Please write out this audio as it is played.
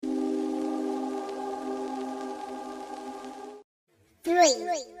3,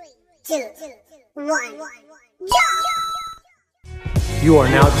 2, 1, go! You are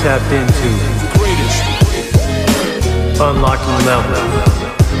now tapped into the greatest Unlocking Level.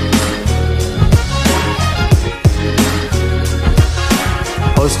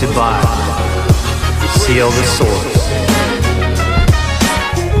 Hosted by CL the Source.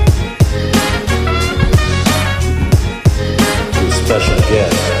 With special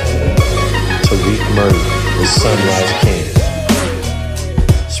guest, Tariq Murray, the Sunrise King.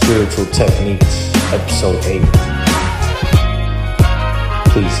 Spiritual Techniques, Episode 8.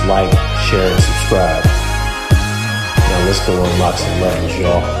 Please like, share, and subscribe. Now let's go unlock some levels,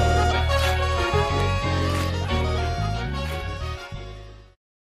 y'all.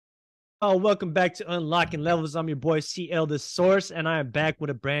 Oh, welcome back to Unlocking Levels. I'm your boy CL the Source, and I am back with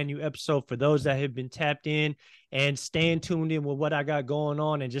a brand new episode for those that have been tapped in and staying tuned in with what I got going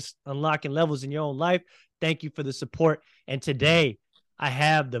on and just unlocking levels in your own life. Thank you for the support. And today I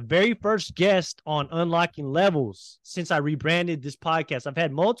have the very first guest on Unlocking Levels since I rebranded this podcast. I've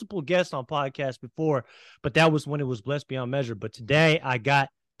had multiple guests on podcasts before, but that was when it was Blessed Beyond Measure. But today I got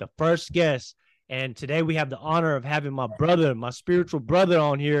the first guest, and today we have the honor of having my brother, my spiritual brother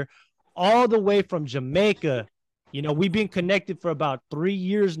on here, all the way from Jamaica. You know, we've been connected for about 3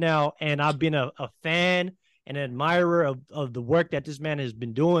 years now, and I've been a fan and an admirer of the work that this man has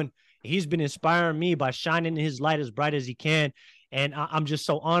been doing. He's been inspiring me by shining his light as bright as he can. And I'm just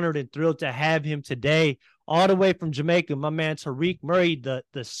so honored and thrilled to have him today, all the way from Jamaica, my man Tariq Murray,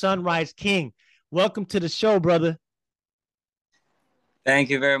 the Sunrise King. Welcome to the show, brother. Thank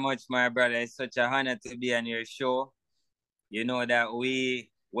you very much, my brother. It's such an honor to be on your show. You know that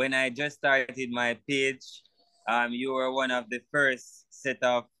when I just started my page, you were one of the first set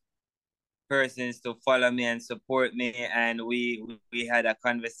of persons to follow me and support me, and we had a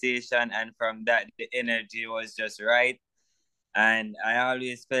conversation, and from that the energy was just right. And I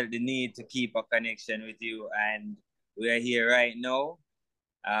always felt the need to keep a connection with you, and we are here right now,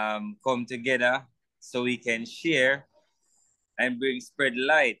 come together so we can share and spread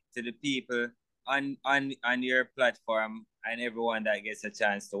light to the people on your platform and everyone that gets a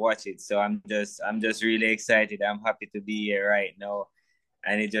chance to watch it. So I'm just really excited. I'm happy to be here right now,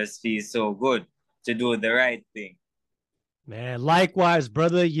 and it just feels so good to do the right thing. Man, likewise,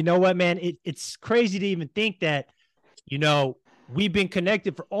 brother. You know what, man? It's crazy to even think that, you know, we've been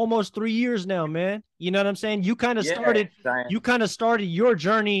connected for almost 3 years now, man. You know what I'm saying? You kind of started your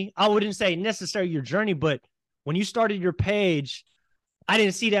journey. I wouldn't say necessarily your journey, but when you started your page, I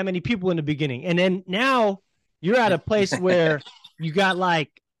didn't see that many people in the beginning. And then now you're at a place where you got like,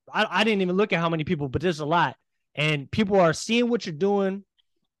 I didn't even look at how many people, but there's a lot. And people are seeing what you're doing,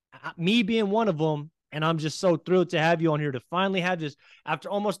 me being one of them. And I'm just so thrilled to have you on here to finally have this after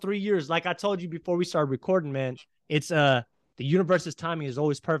almost 3 years. Like I told you before we started recording, man, it's the universe's timing is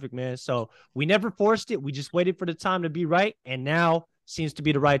always perfect, man. So we never forced it. We just waited for the time to be right. And now seems to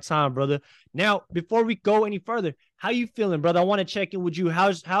be the right time, brother. Now, before we go any further, how you feeling, brother? I want to check in with you.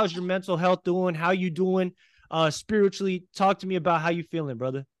 How's your mental health doing? How you doing spiritually? Talk to me about how you feeling,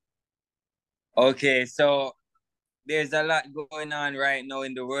 brother. Okay, so there's a lot going on right now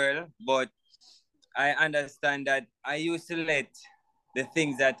in the world, but I understand that I used to let the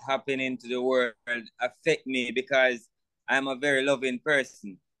things that happen into the world affect me because I'm a very loving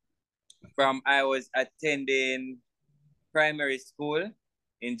person. From I was attending primary school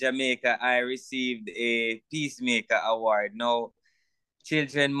in Jamaica, I received a Peacemaker Award. Now,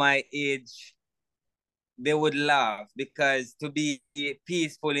 children my age, they would laugh because to be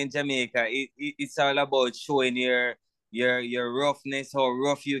peaceful in Jamaica, it's all about showing your roughness, how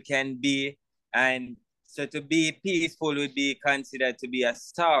rough you can be. And so to be peaceful would be considered to be a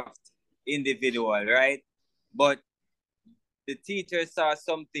soft individual, right? But the teacher saw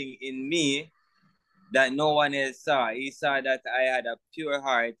something in me that no one else saw. He saw that I had a pure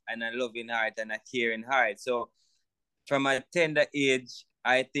heart and a loving heart and a caring heart. So from a tender age,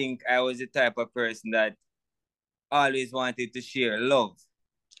 I think I was the type of person that always wanted to share love.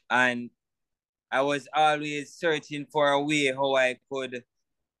 And I was always searching for a way how I could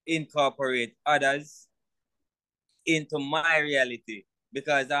incorporate others into my reality,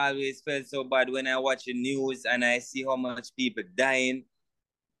 because I always felt so bad when I watch the news and I see how much people dying,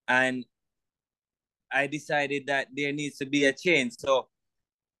 and I decided that there needs to be a change. So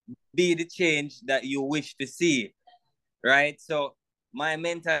be the change that you wish to see, right? So my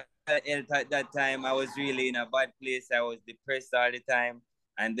mental health at that time, I was really in a bad place. I was depressed all the time.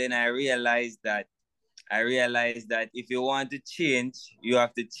 And then I realized that if you want to change, you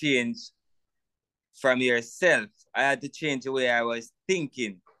have to change from yourself. I had to change the way I was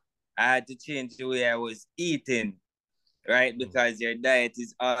thinking. I had to change the way I was eating. right? Because your diet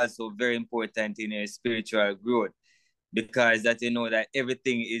is also very important in your spiritual growth, because that you know that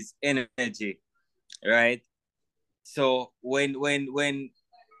everything is energy, right? So when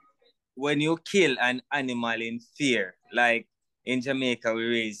you kill an animal in fear, like in Jamaica we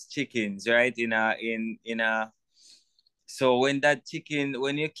raise chickens, right? In a so when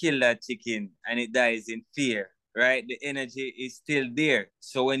you kill that chicken and it dies in fear, right? The energy is still there.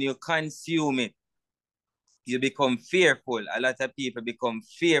 So when you consume it, you become fearful. A lot of people become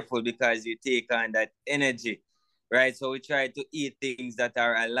fearful because you take on that energy, right? So we try to eat things that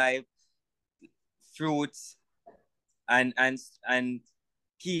are alive, fruits, and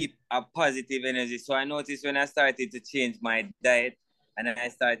keep a positive energy. So I noticed when I started to change my diet and I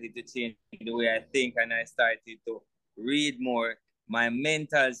started to change the way I think and I started to read more, my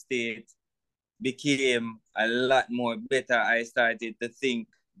mental state became a lot more better. I started to think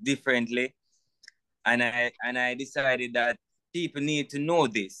differently, and I decided that people need to know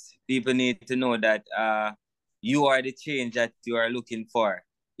this. People need to know that you are the change that you are looking for.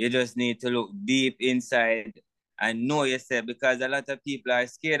 You just need to look deep inside and know yourself, because a lot of people are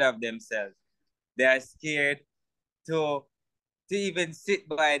scared of themselves. They are scared to to even sit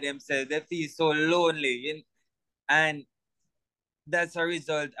by themselves. They feel so lonely, and that's a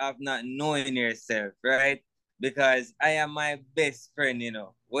result of not knowing yourself, right? Because I am my best friend.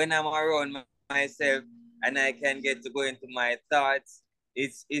 When I'm around myself and I can get to go into my thoughts,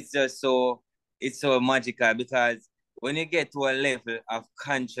 it's just so magical, because when you get to a level of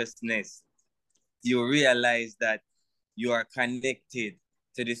consciousness, you realize that you are connected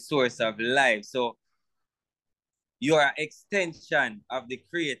to the source of life. So you are an extension of the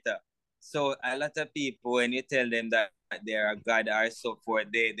creator. So a lot of people, when you tell them that they are God or so forth,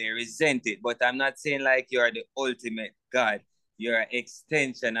 they resent it. But I'm not saying like you are the ultimate God. You're an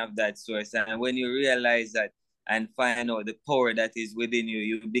extension of that source. And when you realize that and find out the power that is within you,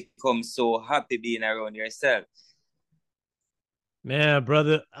 you become so happy being around yourself. Man,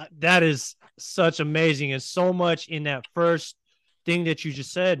 brother, that is such amazing, and so much in that first thing that you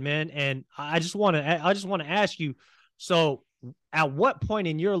just said, man. And I just want to ask you, so at what point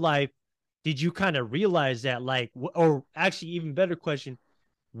in your life did you kind of realize that, like, or actually, even better question,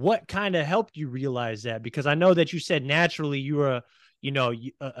 what kind of helped you realize that? Because I know that you said naturally you were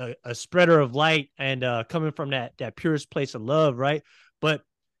a spreader of light, and coming from that purest place of love, right? But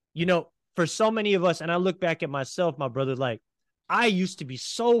for so many of us, and I look back at myself, my brother, like, I used to be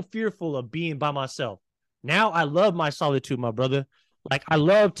so fearful of being by myself. Now I love my solitude, my brother. Like, I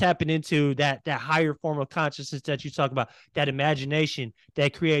love tapping into that higher form of consciousness that you talk about, that imagination,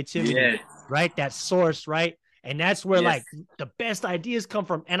 that creativity, Yes, right? That source, right? And that's where, yes. like, the best ideas come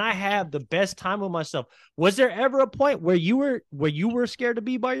from. And I have the best time with myself. Was there ever a point where you were scared to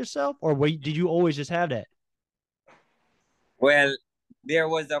be by yourself, or did you always just have that? Well, there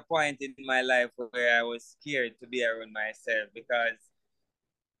was a point in my life where I was scared to be around myself, because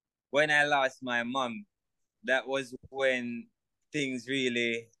when I lost my mom, that was when things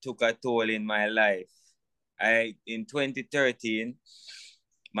really took a toll in my life. In 2013,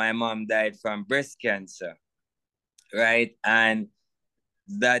 my mom died from breast cancer, right? And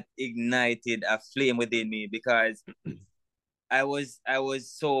that ignited a flame within me, because I was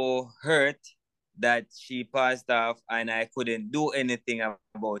so hurt that she passed off and I couldn't do anything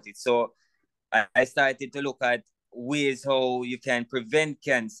about it. So I started to look at ways how you can prevent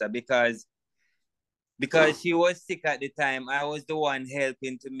cancer, because she was sick at the time. I was the one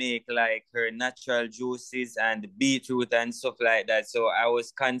helping to make like her natural juices and beetroot and stuff like that. So I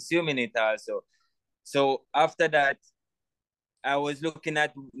was consuming it also. So after that, I was looking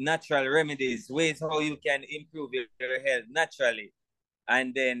at natural remedies, ways how you can improve your health naturally.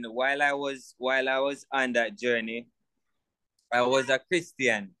 And then while I was on that journey, I was a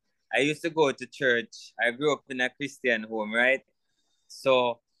Christian. I used to go to church. I grew up in a Christian home, right?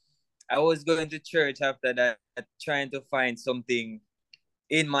 So I was going to church after that, trying to find something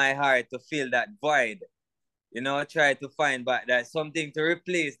in my heart to fill that void. Try to find back that something to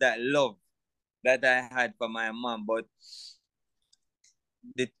replace that love that I had for my mom. But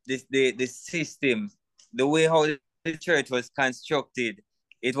the system, the way how the church was constructed,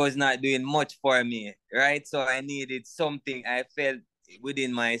 it was not doing much for me, right? So I needed something. I felt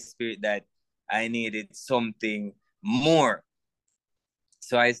within my spirit that I needed something more.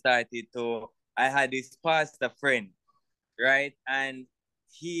 So I had this pastor friend, right? And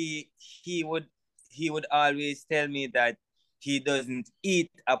he would always tell me that he doesn't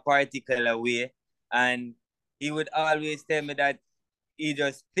eat a particular way, and he would always tell me that he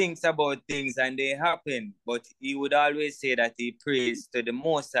just thinks about things and they happen, but he would always say that he prays to the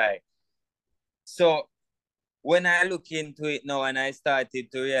Most High. So when I look into it now and I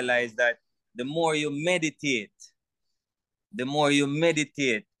started to realize that the more you meditate, the more you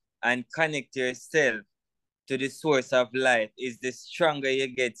meditate and connect yourself to the source of life, is the stronger you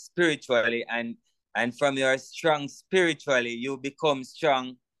get spiritually, and from your strong spiritually you become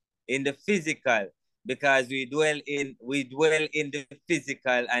strong in the physical, because we dwell in the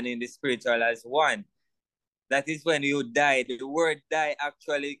physical and in the spiritual as one. That is when you die. The word die,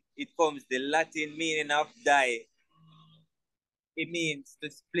 actually, it comes the Latin meaning of die. It means to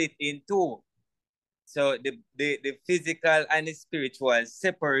split in two. So the physical and the spiritual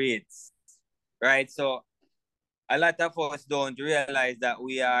separates, right? So a lot of us don't realize that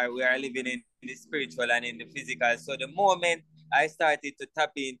we are living in the spiritual and in the physical. So the moment I started to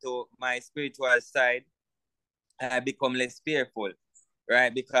tap into my spiritual side, I become less fearful,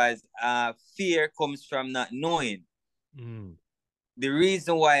 right? Because fear comes from not knowing. Mm. The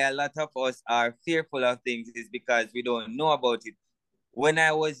reason why a lot of us are fearful of things is because we don't know about it. When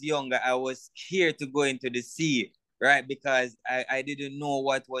I was younger, I was scared to go into the sea, right? Because I didn't know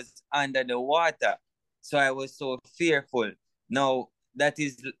what was under the water. So I was so fearful. Now that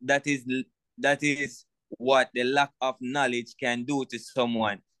is what the lack of knowledge can do to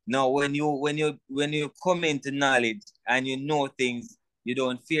someone. Now when you come into knowledge and you know things, you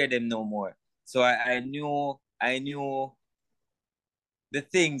don't fear them no more. So I knew the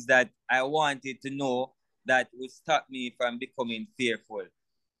things that I wanted to know that would stop me from becoming fearful.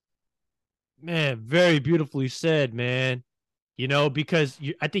 Man, very beautifully said, man. You know, because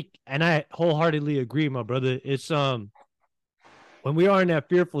I think, and I wholeheartedly agree, my brother. It's when we are in that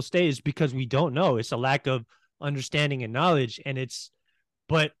fearful state, it's because we don't know. It's a lack of understanding and knowledge, and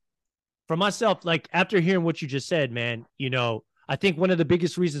but for myself, like after hearing what you just said, man, you know, I think one of the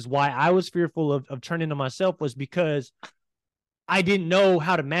biggest reasons why I was fearful of turning to myself was because I didn't know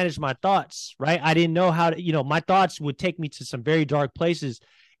how to manage my thoughts, right? I didn't know how to, my thoughts would take me to some very dark places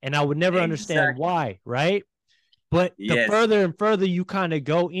and I would never understand Exactly. why, right? But the Yes. further and further you kind of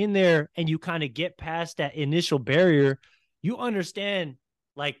go in there and you kind of get past that initial barrier, you understand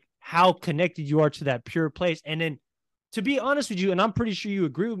like how connected you are to that pure place. And then to be honest with you, and I'm pretty sure you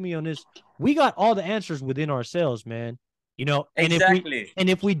agree with me on this, we got all the answers within ourselves, man. And Exactly.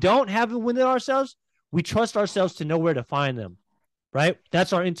 if we don't have them within ourselves, we trust ourselves to know where to find them, right?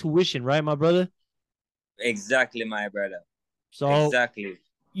 That's our intuition, right, my brother? Exactly, my brother. So, Exactly.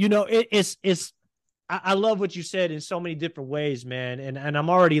 it's I love what you said in so many different ways, man. And I'm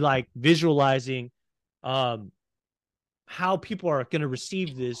already like visualizing um how people are gonna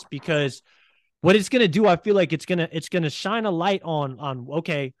receive this because what it's gonna do, I feel like it's gonna shine a light on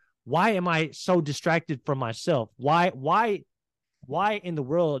okay, why am I so distracted from myself? Why in the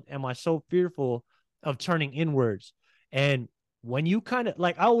world am I so fearful of turning inwards? And when you kind of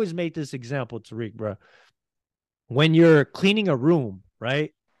like I always make this example, Tariq, bro. When you're cleaning a room,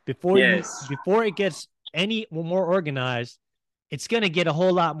 right? Yes. Before it gets any more organized, it's gonna get a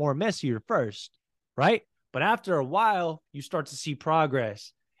whole lot more messier first, right? But after a while, you start to see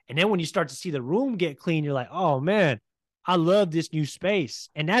progress. And then when you start to see the room get clean, you're like, oh man, I love this new space.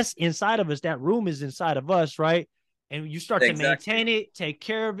 And that's inside of us. That room is inside of us, right? And you start to Exactly. maintain it, take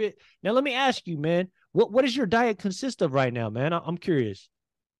care of it. Now, let me ask you, man, what does your diet consist of right now, man? I'm curious.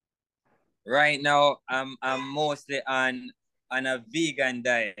 Right now, I'm mostly on a vegan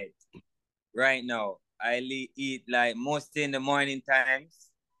diet. Right now, eat like mostly in the morning times.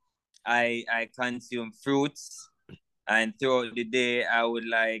 I consume fruits, and throughout the day, I would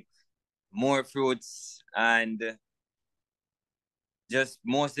like more fruits, and just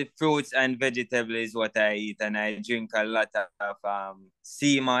mostly fruits and vegetables is what I eat, and I drink a lot of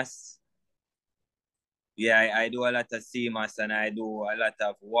sea moss. Yeah, I do a lot of sea moss and I do a lot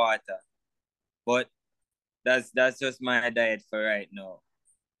of water. But that's just my diet for right now.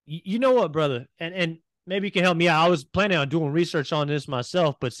 You know what, brother? And maybe you can help me out. I was planning on doing research on this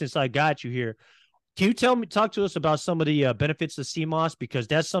myself, but since I got you here, can you talk to us about some of the benefits of CMOS? Because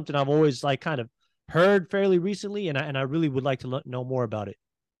that's something I've always like kind of heard fairly recently, and I really would like to know more about it.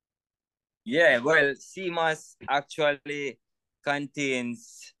 Yeah, well, sea moss actually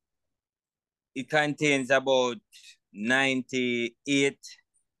contains about 98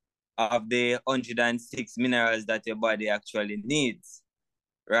 of the 106 minerals that your body actually needs,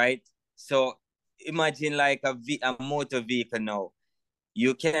 right? So imagine like a motor vehicle now.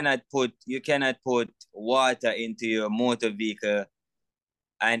 You cannot put water into your motor vehicle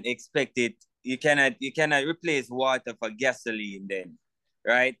and expect it. You cannot replace water for gasoline then,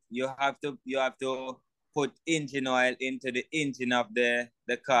 right? You have to put engine oil into the engine of the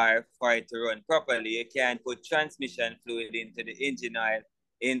car for it to run properly. You can't put transmission fluid into the engine oil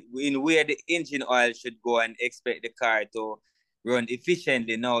in where the engine oil should go and expect the car to run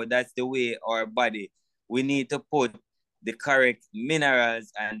efficiently. No, that's the way our body. We need to put the correct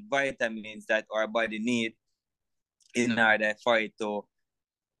minerals and vitamins that our body need in order for it to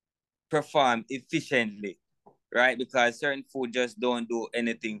perform efficiently, right? Because certain food just don't do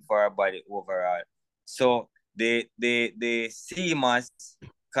anything for our body overall. So the sea moss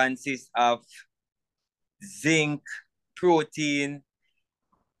consists of zinc, protein,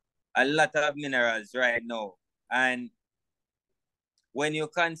 a lot of minerals right now. And when you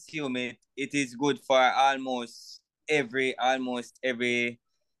consume it, it is good for almost every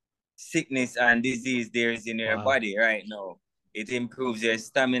sickness and disease there is in your body right now. It improves your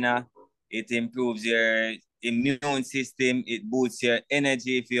stamina, it improves your immune system, it boosts your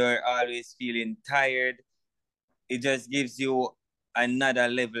energy if you're always feeling tired. It just gives you another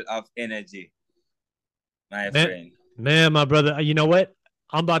level of energy, my friend. Man, my brother, you know what?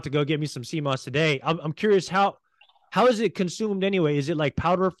 I'm about to go get me some sea moss today. I'm curious how is it consumed anyway? Is it like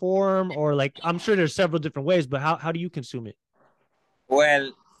powder form or like I'm sure there's several different ways, but how do you consume it?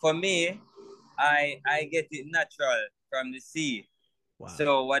 Well, for me, I get it natural from the sea. Wow.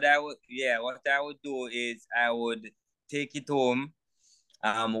 So what I would do is I would take it home,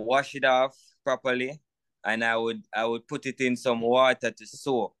 wash it off properly, and I would put it in some water to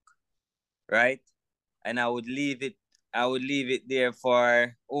soak, right? And I would leave it there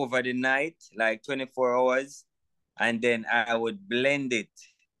for over the night, like 24 hours, and then I would blend it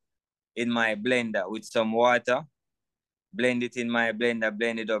in my blender with some water. Blend it in my blender,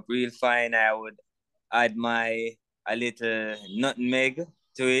 blend it up real fine. I would add a little nutmeg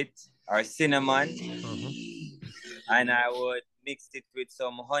to it or cinnamon. And I would mix it with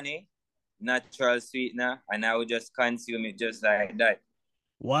some honey, natural sweetener, and I would just consume it just like that.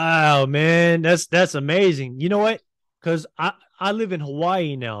 Wow, man, that's amazing. You know what? Because I live in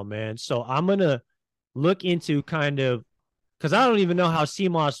Hawaii now, man. So I'm gonna look into kind of because I don't even know how sea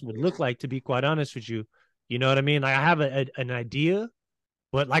moss would look like, to be quite honest with you. You know what I mean? Like I have an idea,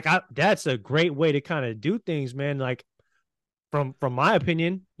 but like that's a great way to kind of do things, man. Like from my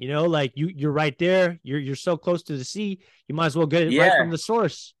opinion, you know, like you're right there. You're so close to the sea. You might as well get it right from the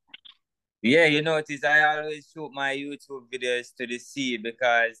source. Yeah, you notice I always shoot my YouTube videos to the sea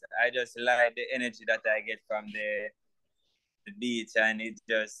because I just like the energy that I get from the beach, and it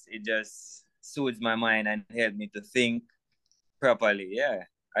just soothes my mind and helps me to think properly. Yeah,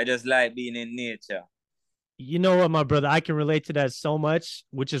 I just like being in nature. You know what, my brother? I can relate to that so much,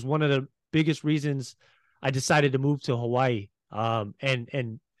 which is one of the biggest reasons I decided to move to Hawaii.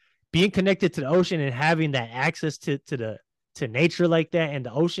 And being connected to the ocean and having that access to nature like that and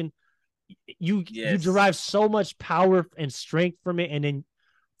the ocean, you derive so much power and strength from it. And then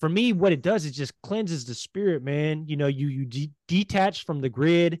for me, what it does is just cleanses the spirit, man. You know, you detach from the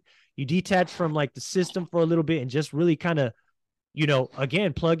grid, you detach from like the system for a little bit and just really kind of, you know,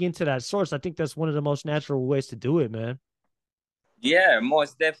 again, plug into that source. I think that's one of the most natural ways to do it, man. Yeah,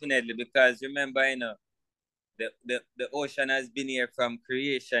 most definitely. Because remember, you know, the ocean has been here from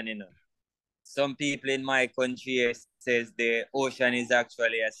creation, you know. Some people in my country says the ocean is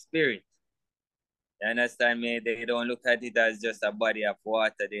actually a spirit. You understand me? They don't look at it as just a body of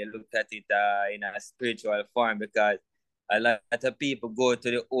water. They look at it in a spiritual form, because a lot of people go to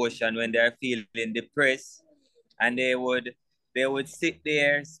the ocean when they're feeling depressed, and they would sit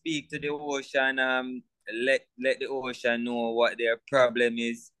there, speak to the ocean, let the ocean know what their problem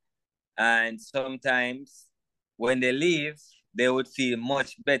is, and sometimes when they leave, they would feel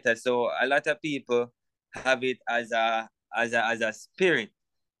much better. So a lot of people have it as a spirit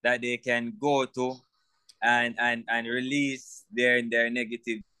that they can go to and release their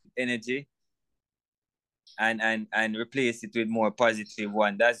negative energy and replace it with more positive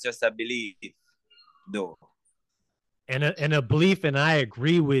one. That's just a belief, though. And a belief, and I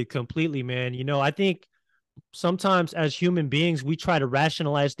agree with completely, man. You know, I think sometimes as human beings, we try to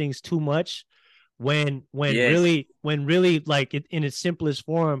rationalize things too much when really like in its simplest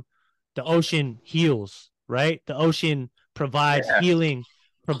form, the ocean heals, right? The ocean provides healing,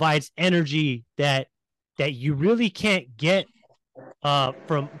 provides energy that you really can't get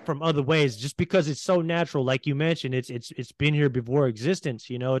from other ways, just because it's so natural. Like you mentioned, it's been here before existence,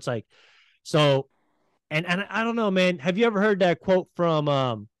 you know. It's like, so and I don't know, man, have you ever heard that quote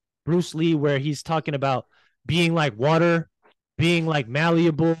from Bruce Lee where he's talking about being like water, being like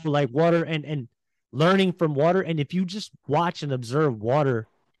malleable like water, and learning from water? And if you just watch and observe water,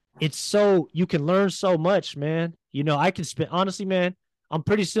 it's so, you can learn so much, man. You know, I can spend, honestly, man, I'm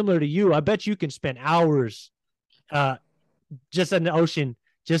pretty similar to you. I bet you can spend hours just in the ocean,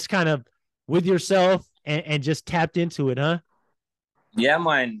 just kind of with yourself and just tapped into it, huh? Yeah,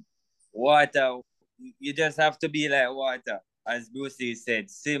 man. Water. You just have to be like water, as Bruce Lee said.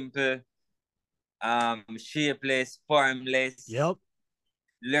 Simple, shapeless, formless. Yep.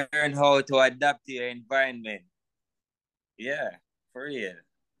 Learn how to adapt to your environment. Yeah, for real.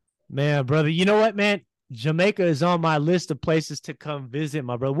 Man, brother, you know what, man? Jamaica is on my list of places to come visit,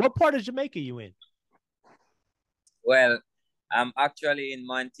 my brother. What part of Jamaica you in? Well, I'm actually in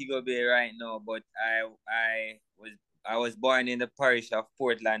Montego Bay right now, but I was born in the parish of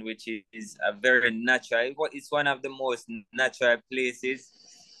Portland, which is a very natural. It's one of the most natural places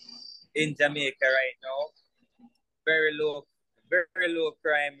in Jamaica right now. Very low, very low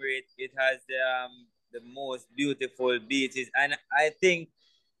crime rate. It has the most beautiful beaches, and I think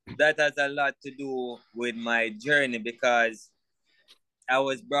that has a lot to do with my journey because I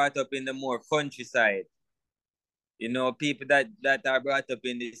was brought up in the more countryside. You know, people that are brought up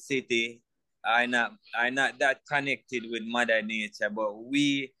in the city are not that connected with mother nature. But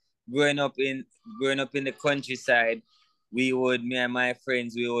we growing up in the countryside, me and my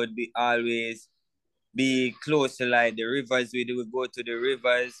friends, we would be always be close to like the rivers. Would go to the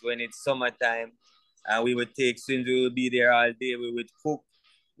rivers when it's summertime, and we would take swims. We would be there all day. We would cook.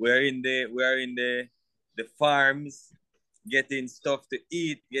 We're in the farms, getting stuff to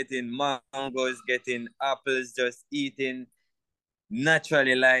eat, getting mangoes, getting apples, just eating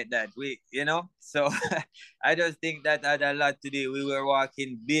naturally like that. So I just think that had a lot to do. We were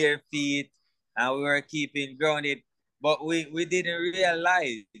walking bare feet and we were keeping grounded, but we didn't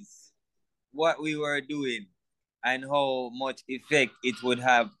realize what we were doing and how much effect it would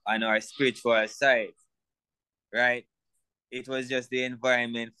have on our spiritual side, right? It was just the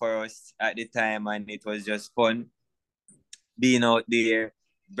environment for us at the time, and it was just fun being out there.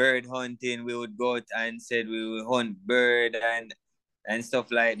 Bird hunting, we would go out and said we would hunt bird and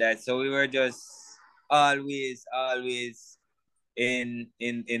stuff like that. So we were just always in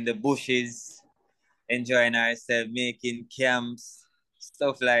the bushes, enjoying ourselves, making camps,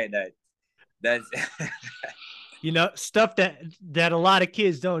 stuff like that. That's You know, stuff that a lot of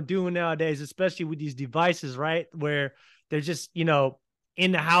kids don't do nowadays, especially with these devices, right? Where they're just,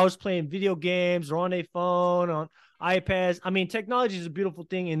 in the house playing video games or on a phone, on iPads. I mean, technology is a beautiful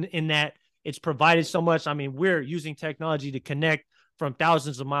thing in that it's provided so much. I mean, we're using technology to connect from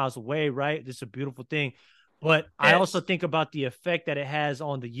thousands of miles away, right? It's a beautiful thing. But I also yes. think about the effect that it has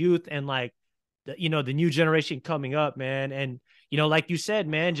on the youth and like the new generation coming up, man. And like you said,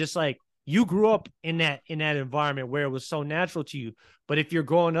 man, just like you grew up in that environment where it was so natural to you. But if you're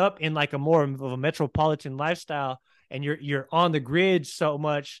growing up in like a more of a metropolitan lifestyle and you're on the grid so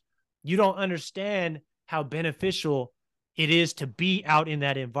much, you don't understand how beneficial it is to be out in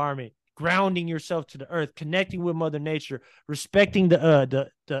that environment, grounding yourself to the earth, connecting with Mother Nature, respecting the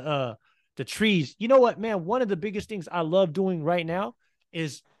trees. You know what, man? One of the biggest things I love doing right now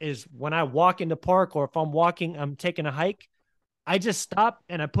is when I walk in the park, or if I'm taking a hike, I just stop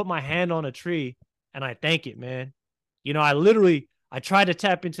and I put my hand on a tree and I thank it, man. I try to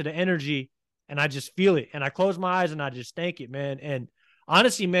tap into the energy and I just feel it. And I close my eyes and I just thank it, man. And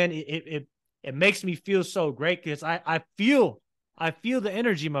honestly, man, it makes me feel so great because I feel the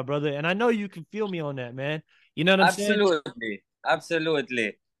energy, my brother. And I know you can feel me on that, man. You know what I'm saying?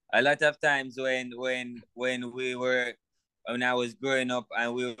 Absolutely. A lot of times when I was growing up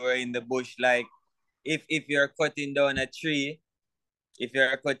and we were in the bush, like if you're cutting down a tree, if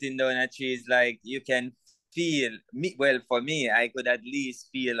you're cutting down a tree, it's like you can feel me. Well, for me, I could at least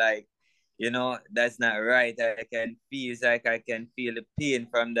feel like, that's not right. I can feel, it's like I can feel the pain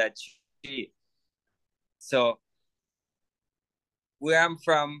from that tree. So where I'm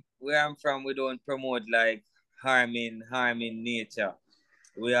from, we don't promote like harming nature.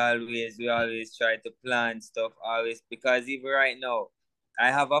 We always try to plant stuff always, because even right now, I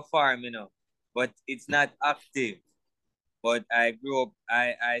have a farm, but it's not active. But I grew up,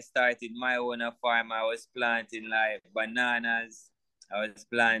 I started my own farm. I was planting like bananas, I was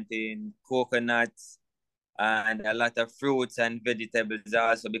planting coconuts and a lot of fruits and vegetables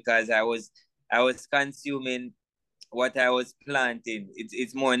also, because I was consuming what I was planting.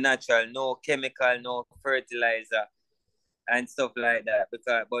 It's more natural, no chemical, no fertilizer and stuff like that.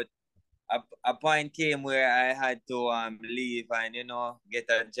 But a point came where I had to leave and get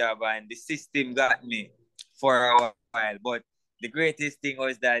a job, and the system got me for a while. But the greatest thing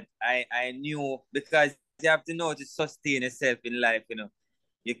was that I knew, because you have to know to sustain yourself in life.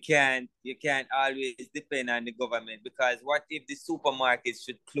 You can't always depend on the government, because what if the supermarkets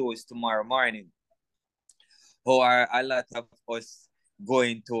should close tomorrow morning? How are a lot of us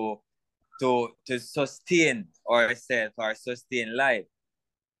going to sustain ourselves or sustain life?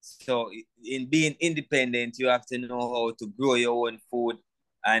 So in being independent, you have to know how to grow your own food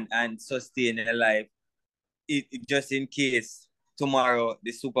and sustain your life. Just in case tomorrow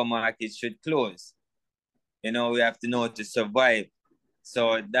the supermarket should close, we have to know to survive.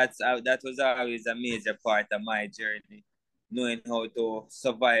 So that was always a major part of my journey, knowing how to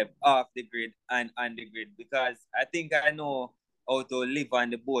survive off the grid and on the grid, because I think I know how to live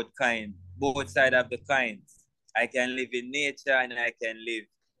on the both side of the coins. I can live in nature and I can live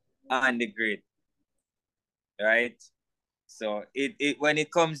on the grid, right? So it when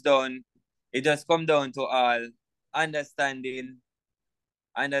it comes down, it just comes down to all understanding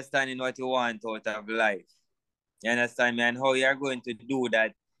what you want out of life. You understand me? And how you're going to do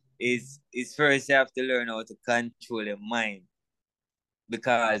that is first you have to learn how to control your mind.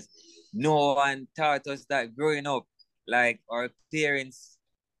 Because no one taught us that growing up. Like our parents,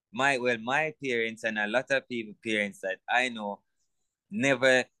 my parents and a lot of people, parents that I know,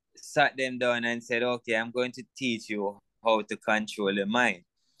 never sat them down and said, okay, I'm going to teach you how to control your mind.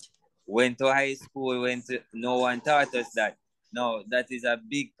 Went to high school, no one taught us that. No, that is a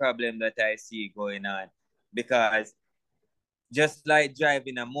big problem that I see going on. Because just like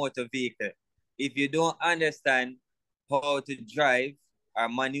driving a motor vehicle, if you don't understand how to drive or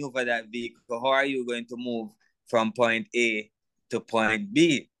maneuver that vehicle, how are you going to move from point A to point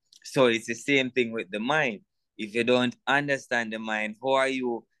B? So it's the same thing with the mind. If you don't understand the mind, how are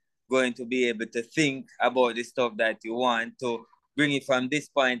you going to be able to think about the stuff that you want to bring it from this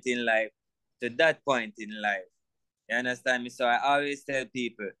point in life to that point in life? You understand me? So I always tell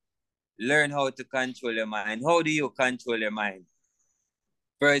people, learn how to control your mind. How do you control your mind?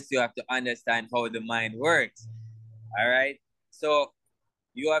 First, you have to understand how the mind works. All right? So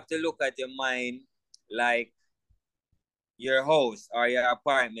you have to look at your mind like your house or your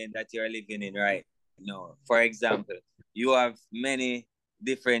apartment that you're living in right now. For example, you have many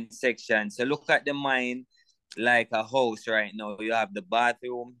different sections. So look at the mind like a house right now. You have the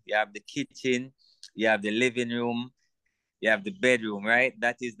bathroom, you have the kitchen, you have the living room, you have the bedroom, right?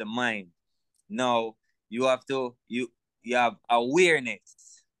 That is the mind. Now, you have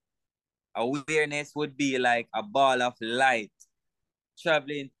awareness. Awareness would be like a ball of light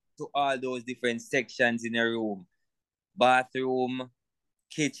traveling to all those different sections in a room. Bathroom,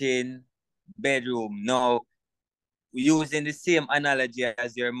 kitchen, bedroom. Now, using the same analogy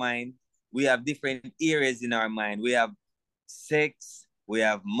as your mind, we have different areas in our mind. We have sex, we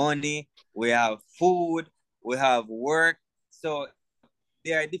have money, we have food, we have work. So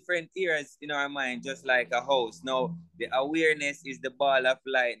there are different areas in our mind, just like a house. Now, the awareness is the ball of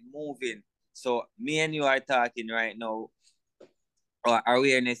light moving. So me and you are talking right now. Our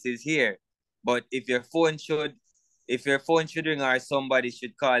awareness is here. But if your phone should ring or somebody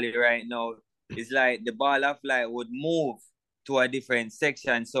should call you right now, it's like the ball of light would move to a different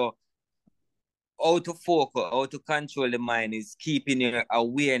section. So how to focus, how to control the mind is keeping your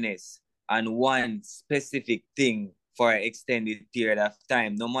awareness on one specific thing for an extended period of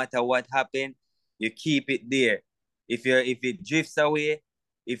time. No matter what happened, you keep it there. If it drifts away,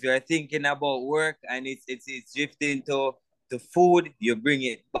 if you're thinking about work and it's drifting to food, you bring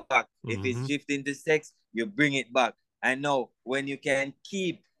it back. If it's drifting to sex, you bring it back. And now when you can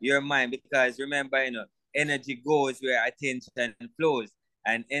keep your mind, because remember, energy goes where attention flows.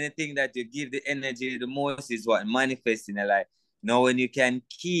 And anything that you give the energy the most is what manifests in your life. Now, when you can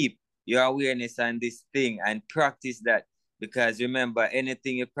keep your awareness on this thing and practice that, because remember,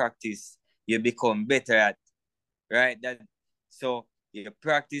 anything you practice, you become better at, right? So you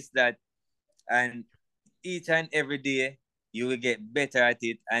practice that, and each and every day you will get better at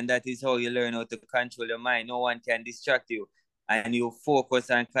it, and that is how you learn how to control your mind. No one can distract you, and you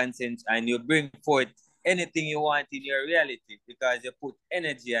focus and concentrate, and you bring forth anything you want in your reality because you put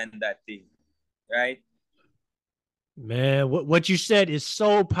energy on that thing, right? Man, what you said is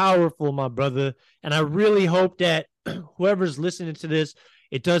so powerful, my brother. And I really hope that whoever's listening to this,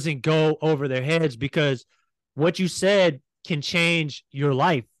 it doesn't go over their heads, because what you said can change your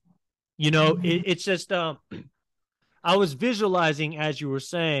life. It's just I was visualizing as you were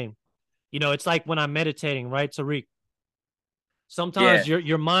saying, it's like when I'm meditating, right, Tariq? Sometimes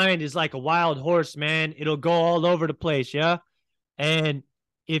your mind is like a wild horse, man. It'll go all over the place, yeah? And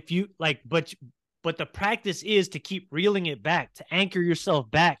if you like, but the practice is to keep reeling it back, to anchor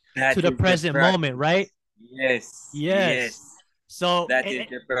yourself back to the present moment, right? Yes. So that is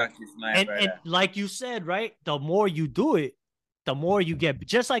the practice, my brother. And like you said, right? The more you do it, the more you get.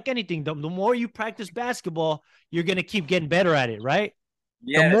 Just like anything, the more you practice basketball, you're gonna keep getting better at it, right?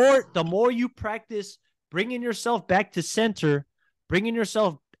 Yes. The more you practice bringing yourself back to center,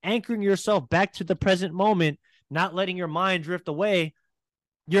 anchoring yourself back to the present moment, not letting your mind drift away,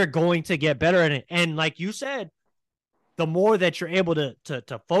 you're going to get better at it. And like you said, the more that you're able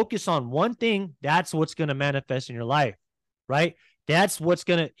to focus on one thing, that's what's going to manifest in your life, right? That's what's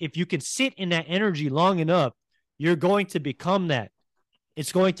going to, if you can sit in that energy long enough, you're going to become that.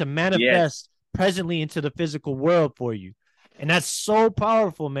 It's going to Yes. manifest presently into the physical world for you. And that's so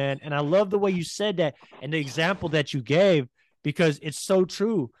powerful, man. And I love the way you said that and the example that you gave, because it's so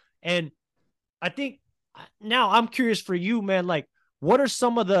true. And I think now I'm curious for you, man. Like, what are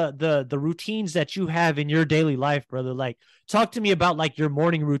some of the routines that you have in your daily life, brother? Like, talk to me about like your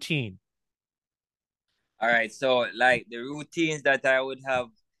morning routine. All right. So like the routines that I would have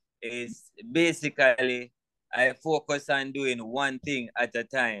is basically I focus on doing one thing at a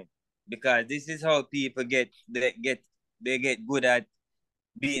time, because this is how people get good at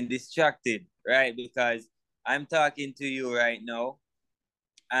being distracted, right? Because I'm talking to you right now,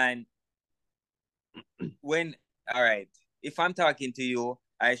 and when all right, if I'm talking to you,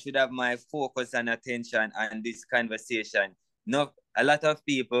 I should have my focus and attention on this conversation. No, a lot of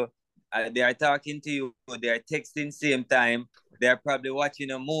people, they are talking to you, they are texting same time, they are probably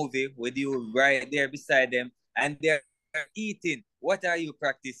watching a movie with you right there beside them, and they're eating. What are you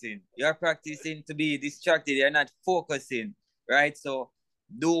practicing? You're practicing to be distracted. You're not focusing, right? So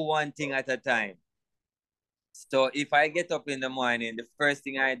do one thing at a time. So if I get up in the morning, the first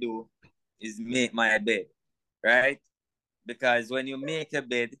thing I do is make my bed, right? Because when you make a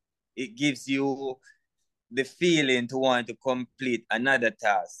bed, it gives you the feeling to want to complete another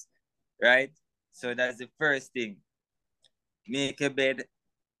task, right? So that's the first thing. Make a bed.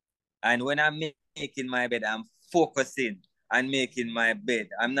 And when I'm making my bed, I'm focusing on making my bed.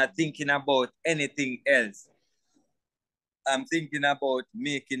 I'm not thinking about anything else. I'm thinking about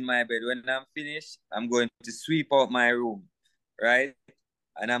making my bed. When I'm finished, I'm going to sweep out my room, right?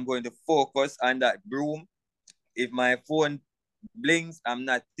 And I'm going to focus on that broom. If my phone blinks, I'm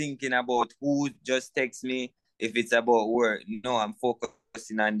not thinking about who just texts me, if it's about work. No, I'm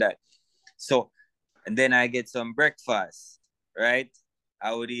focusing on that. So, and then I get some breakfast, right?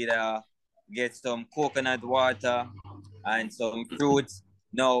 I would either get some coconut water and some fruits.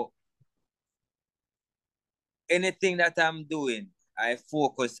 Now, anything that I'm doing, I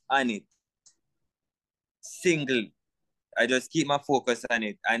focus on it single. I just keep my focus on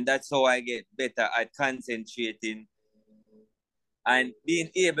it. And that's how I get better at concentrating and being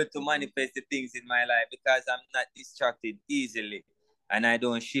able to manifest the things in my life, because I'm not distracted easily, and I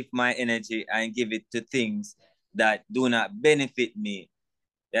don't shift my energy and give it to things that do not benefit me.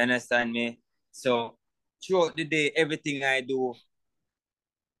 You understand me? So throughout the day,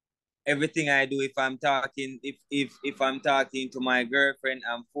 if I'm talking, if I'm talking to my girlfriend,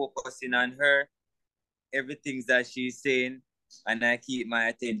 I'm focusing on her, everything that she's saying, and I keep my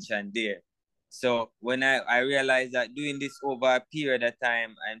attention there. So when I realize that doing this over a period of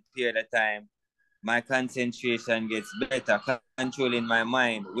time, my concentration gets better, controlling my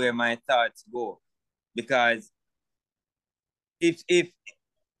mind, where my thoughts go. Because if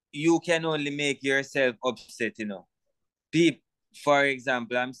you can only make yourself upset, people, for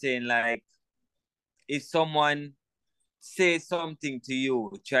example, I'm saying, like, if someone says something to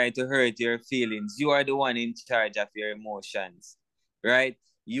you, try to hurt your feelings, you are the one in charge of your emotions, right?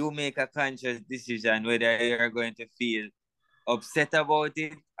 You make a conscious decision whether you're going to feel upset about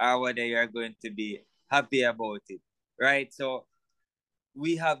it or whether you're going to be happy about it, right? So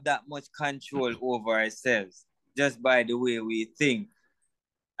we have that much control over ourselves just by the way we think.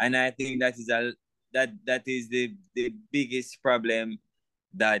 And I think that is the biggest problem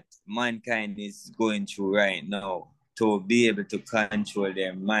that mankind is going through right now, to be able to control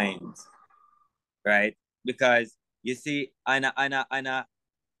their minds, right? Because you see, on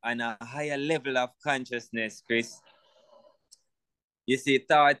a higher level of consciousness, Chris, you see,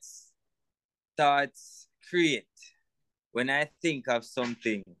 thoughts create. When I think of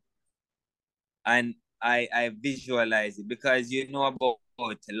something and I visualize it, because you know about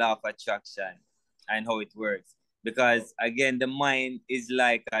law of attraction and how it works. Because again, the mind is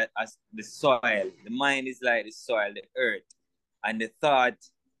like the soil. The mind is like the soil, the earth, and the thought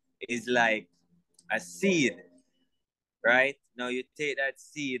is like a seed, right? Now you take that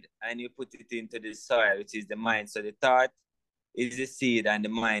seed and you put it into the soil, which is the mind. So the thought is the seed and the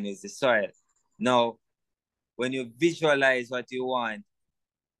mind is the soil. Now, when you visualize what you want,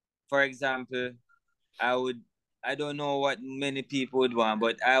 for example, I don't know what many people would want,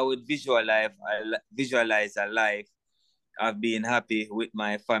 but I would visualize a life of being happy with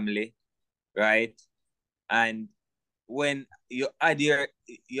my family, right? And when you add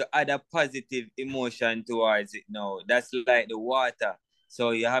a positive emotion towards it now, that's like the water.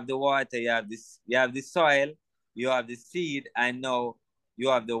 So you have the water, you have the soil, you have the seed, and now you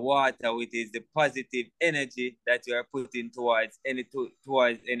have the water, which is the positive energy that you are putting towards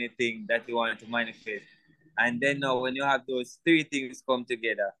anything that you want to manifest. And then now when you have those three things come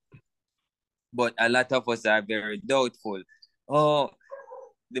together, but a lot of us are very doubtful. Oh,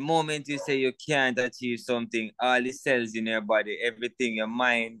 the moment you say you can't achieve something, all the cells in your body, everything, your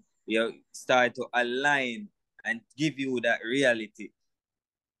mind, you start to align and give you that reality.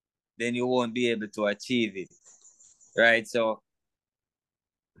 Then you won't be able to achieve it. Right? So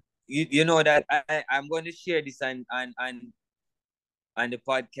you know that I'm going to share this on the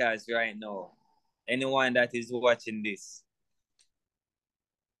podcast right now. Anyone that is watching this,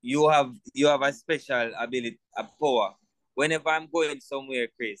 you have a special ability, a power. Whenever I'm going somewhere,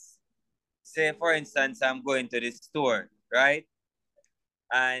 Chris, say for instance, I'm going to the store, right?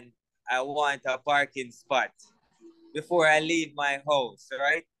 And I want a parking spot. Before I leave my house,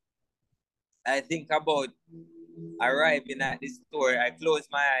 right? I think about arriving at the store. I close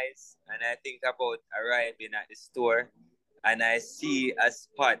my eyes and I think about arriving at the store, and I see a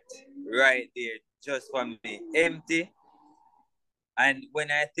spot right there just for me, empty. And when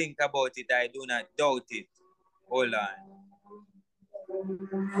I think about it, I do not doubt it. Hold on.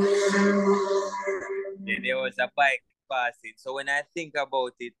 Then there was a bike passing. So when I think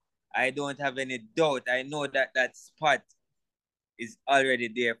about it, I don't have any doubt. I know that that spot is already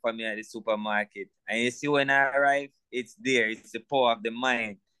there for me at the supermarket. And you see, when I arrive, it's there. It's the power of the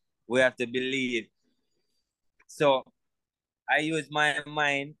mind. We have to believe. So I use my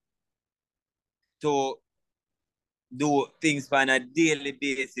mind to do things on a daily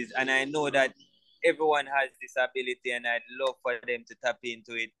basis. And I know that everyone has this ability, and I'd love for them to tap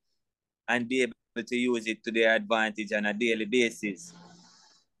into it and be able to use it to their advantage on a daily basis.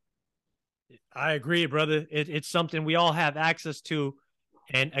 I agree, brother. It's something we all have access to.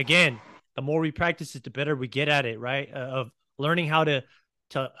 And again, the more we practice it, the better we get at it, right? Of learning how to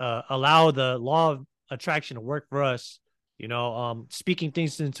allow the law of attraction to work for us, speaking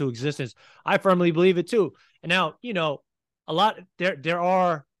things into existence. I firmly believe it too. And now, there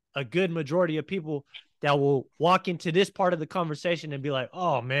are a good majority of people that will walk into this part of the conversation and be like,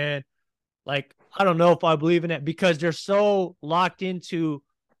 oh man, like, I don't know if I believe in it, because they're so locked into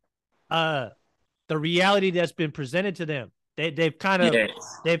the reality that's been presented to them. They've kind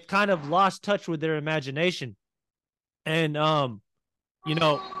of lost touch with their imagination. And I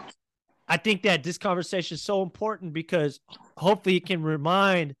think that this conversation is so important because hopefully it can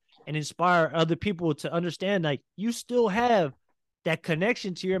remind and inspire other people to understand, like, you still have that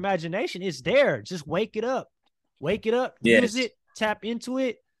connection to your imagination. It's there. Just wake it up. Use it, tap into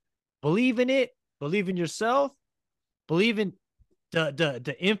it, believe in it, believe in yourself, believe in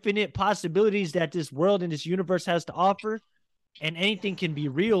the infinite possibilities that this world and this universe has to offer, and anything can be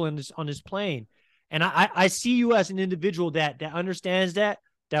real on this plane. And I see you as an individual that understands that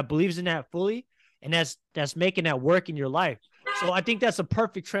believes in that fully, and that's making that work in your life. So I think that's a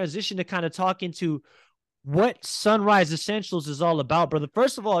perfect transition to kind of talk into what Sunrise Essentials is all about, brother.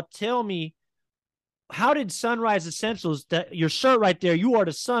 First of all, tell me, how did Sunrise Essentials, that your shirt right there, you are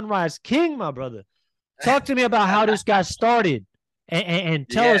the Sunrise King, my brother. Talk to me about how this got started, and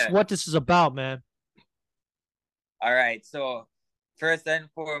tell us what this is about, man. All right. So first and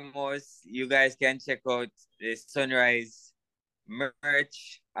foremost, you guys can check out the Sunrise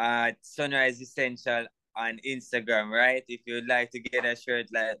merch at Sunrise Essential on Instagram, right? If you'd like to get a shirt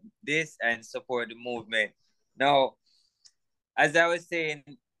like this and support the movement. Now, as I was saying,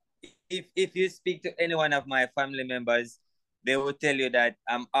 if you speak to any one of my family members, they will tell you that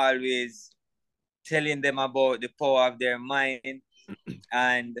I'm always telling them about the power of their mind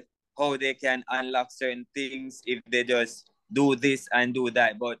and how they can unlock certain things if they just do this and do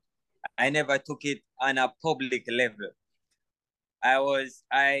that. But I never took it on a public level.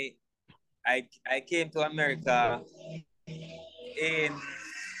 I came to America in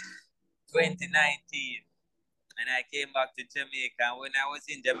 2019, and I came back to Jamaica. And when I was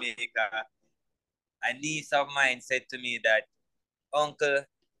in Jamaica, a niece of mine said to me that, Uncle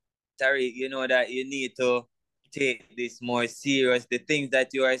Tariq, you know that you need to take this more serious. The things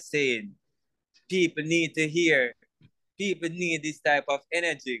that you are saying, people need to hear. People need this type of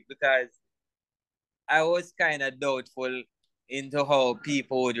energy, because I was kind of doubtful into how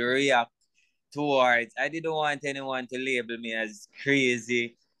people would react towards. I didn't want anyone to label me as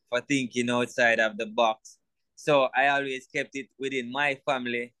crazy for thinking outside of the box. So I always kept it within my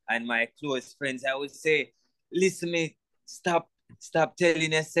family and my close friends. I would say, listen, me, stop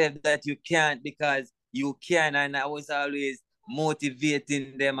telling yourself that you can't, because you can. And I was always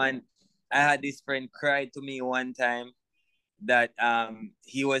motivating them. And I had this friend cry to me one time that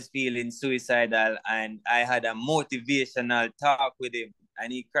he was feeling suicidal, and I had a motivational talk with him.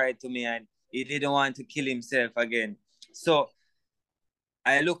 and he cried to me, and he didn't want to kill himself again. So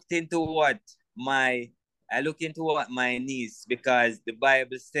I looked into what my niece, because the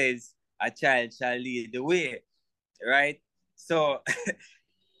Bible says a child shall lead the way, right? So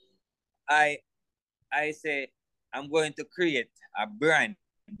I I say I'm going to create a brand,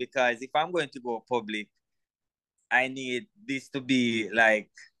 because if I'm going to go public, I need this to be like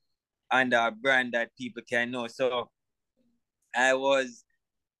under a brand that people can know. So I was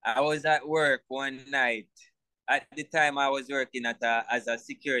I was at work one night. At the time, I was working as a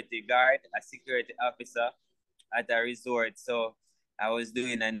security guard, a security officer at a resort. So I was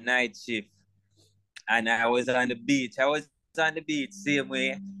doing a night shift, and I was on the beach. I was on the beach same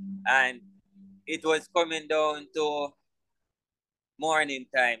way, and it was coming down to morning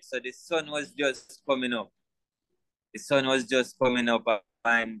time. So the sun was just coming up. The sun was just coming up,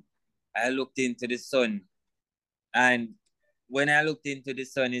 and I looked into the sun. And when I looked into the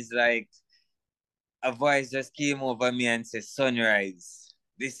sun, it's like a voice just came over me and said, "Sunrise.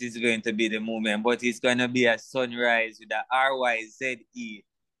 This is going to be the moment, but it's going to be a sunrise with a RYZE,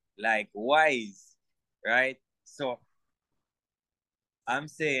 like wise, right?" So I'm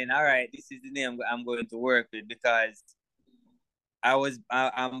saying, all right, this is the name I'm going to work with, because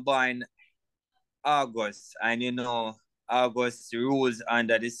I'm born August, and August rules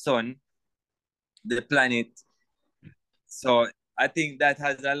under the sun, the planet. So I think that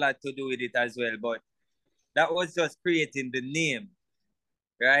has a lot to do with it as well. But that was just creating the name,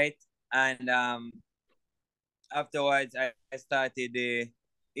 right? And afterwards, I started the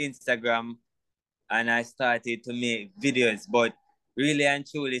Instagram, and I started to make videos. But really and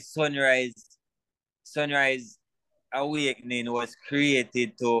truly, Sunrise Awakening was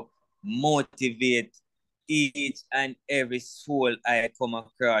created to motivate each and every soul I come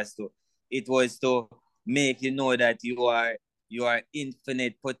across to. It was to make you know that you are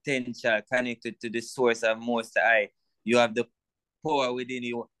infinite potential connected to the source of Most High. You have the power within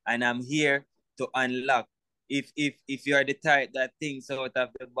you, and I'm here to unlock. If you are the type that thinks out of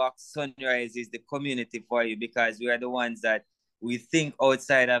the box, Sunrise is the community for you, because we are the ones that we think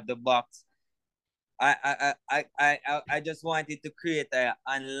outside of the box. I just wanted to create an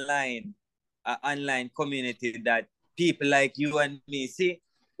online community that people like you and me, see,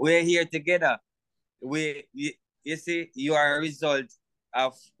 we're here together. You see, you are a result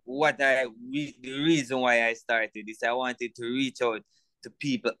of the reason why I started this. I wanted to reach out to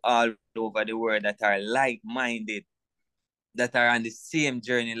people all over the world that are like-minded, that are on the same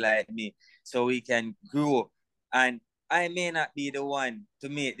journey like me, so we can grow. And I may not be the one to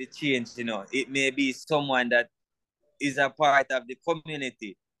make the change, it may be someone that is a part of the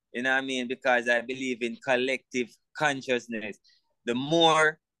community, you know what I mean? Because I believe in collective consciousness. The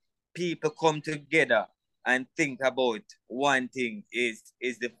more people come together and think about one thing, is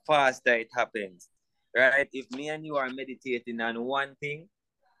the faster it happens, right? If me and you are meditating on one thing,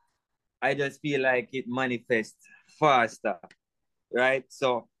 I just feel like it manifests faster, right?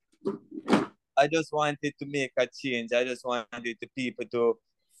 So I just wanted to make a change. I just wanted the people to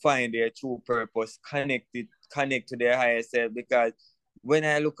find their true purpose, connect to their higher self. Because when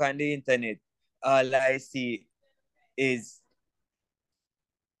I look on the internet, all I see is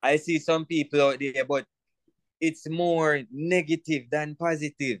I see some people out there, but it's more negative than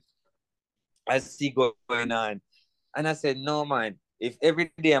positive I see going on. And I said, no, man, if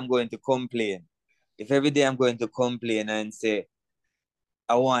every day I'm going to complain, and say,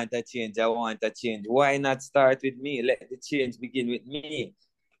 I want a change, why not start with me? Let the change begin with me.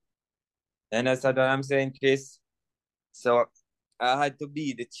 And that's what I'm saying, Chris. So I had to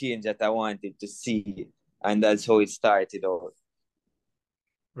be the change that I wanted to see. And that's how it started out.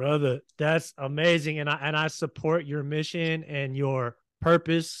 Brother, that's amazing. And I support your mission and your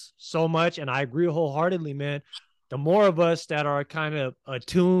purpose so much. And I agree wholeheartedly, man. The more of us that are kind of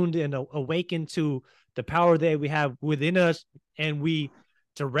attuned and awakened to the power that we have within us, and we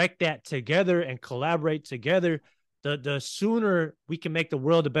direct that together and collaborate together, the sooner we can make the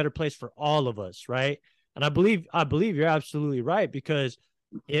world a better place for all of us, right? And I believe you're absolutely right, because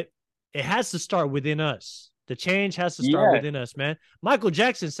it has to start within us. The change has to start within us, man. Michael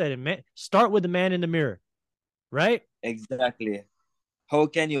Jackson said it, man. Start with the man in the mirror, right? Exactly. How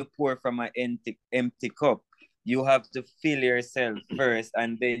can you pour from an empty cup? You have to fill yourself first,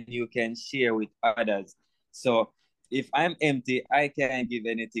 and then you can share with others. So if I'm empty, I can't give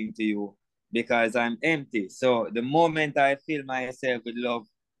anything to you, because I'm empty. So the moment I fill myself with love,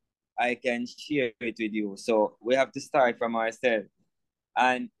 I can share it with you. So we have to start from ourselves.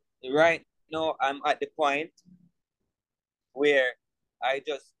 And right now, I'm at the point where I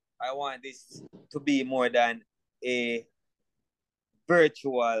want this to be more than a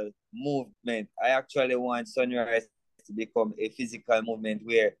virtual movement. I actually want Sunrise to become a physical movement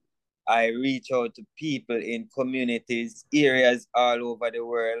where I reach out to people in communities, areas all over the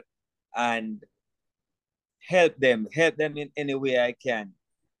world, and help them in any way I can.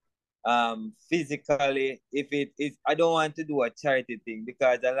 Physically, if it is, I don't want to do a charity thing,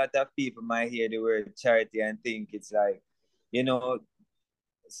 because a lot of people might hear the word charity and think it's like, you know,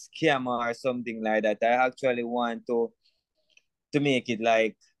 scammer or something like that. I actually want to make it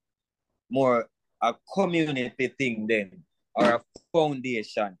like more a community thing then, or a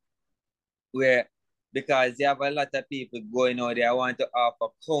foundation where, because you have a lot of people going out there. I want to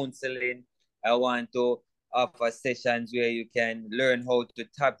offer counseling. I want to offer sessions where you can learn how to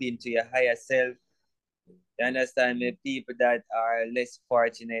tap into your higher self. You understand me? People that are less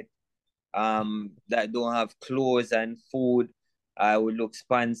fortunate, that don't have clothes and food, I would look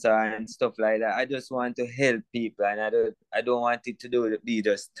sponsor and stuff like that. I just want to help people, and I don't want it to be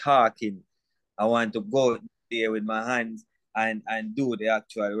just talking. I want to go there with my hands and do the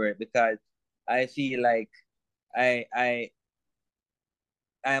actual work, because I feel like I'm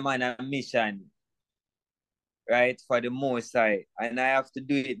on a mission, right, for the Most High, and I have to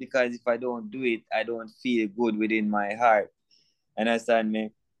do it, because if I don't do it, I don't feel good within my heart. Understand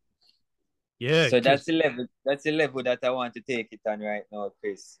me? Yeah. So that's the level. That's the level that I want to take it on right now,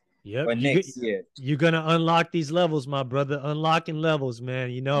 Chris. Yep. For next year. You're gonna unlock these levels, my brother. Unlocking levels,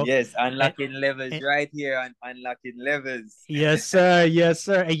 man. You know. Yes, unlocking levels right here on Unlocking Levels. Yes, sir. Yes,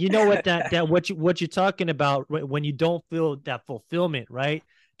 sir. And you know what what you're talking about when you don't feel that fulfillment, right?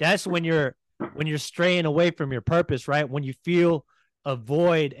 That's when you're straying away from your purpose, right? When you feel a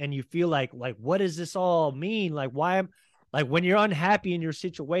void and you feel like what does this all mean? Like why am like when you're unhappy in your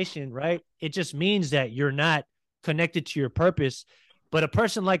situation, right? It just means that you're not connected to your purpose. But a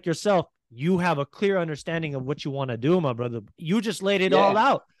person like yourself, you have a clear understanding of what you want to do, my brother. You just laid it all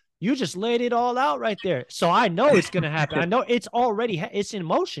out. You just laid it all out right there. So I know it's going to happen. I know it's already, it's in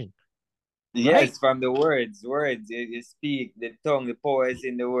motion. Yes, right? From the words, you speak, the tongue, the power is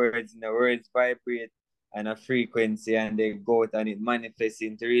in the words, and the words vibrate and a frequency, and they go out and it manifests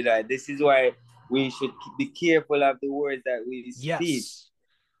into real life. This is why we should be careful of the words that we speak. Yes.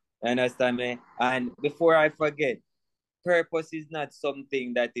 Understand me? And before I forget, purpose is not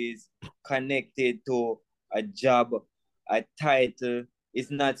something that is connected to a job, a title. It's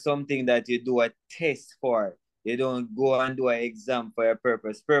not something that you do a test for. You don't go and do an exam for your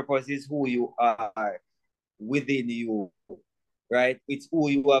purpose. Purpose is who you are within you, right? It's who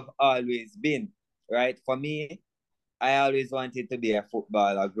you have always been, right? For me, I always wanted to be a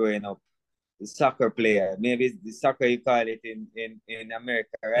footballer growing up, a soccer player. Maybe it's the soccer you call it in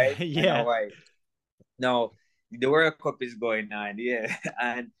America, right? Yeah. Now, the World Cup is going on, yeah.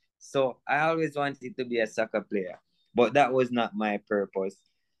 And so I always wanted to be a soccer player, but that was not my purpose.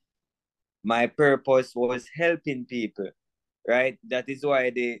 My purpose was helping people, right? That is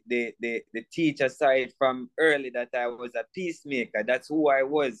why the teacher said from early that I was a peacemaker. That's who I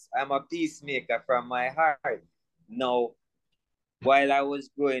was. I'm a peacemaker from my heart. Now, while I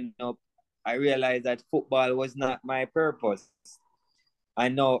was growing up, I realized that football was not my purpose. I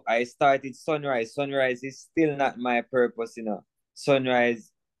know I started Sunrise. Sunrise is still not my purpose, you know.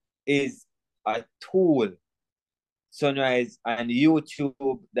 Sunrise is a tool. Sunrise and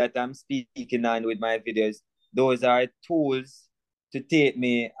YouTube that I'm speaking on with my videos, those are tools to take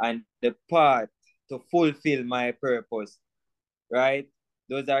me on the path to fulfill my purpose, right?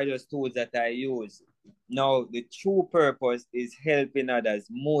 Those are just tools that I use. Now, the true purpose is helping others,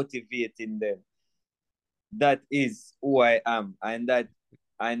 motivating them. That is who I am. And that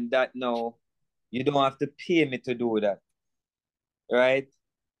now, you don't have to pay me to do that, right?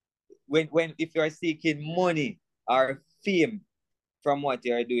 If you're seeking money or fame from what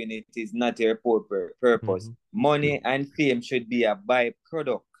you're doing, it is not your purpose. Mm-hmm. Money and fame should be a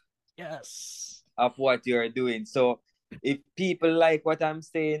byproduct, yes, of what you're doing. So if people like what I'm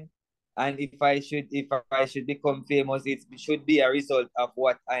saying, and if I should become famous, it should be a result of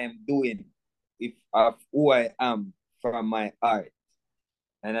what I am doing, of who I am from my heart.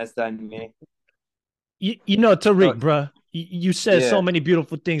 Understand me? You know, Tariq, bro, you said so many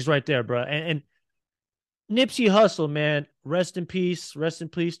beautiful things right there, bro. And Nipsey Hussle, man, rest in peace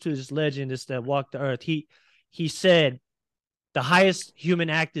to this legend that walked the earth. He said the highest human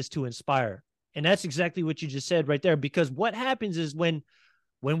act is to inspire. And that's exactly what you just said right there. Because what happens is when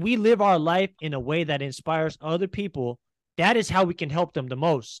we live our life in a way that inspires other people, that is how we can help them the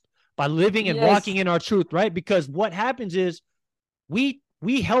most, by living and walking in our truth, right? Because what happens is we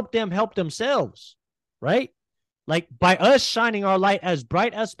help them help themselves, right? Like by us shining our light as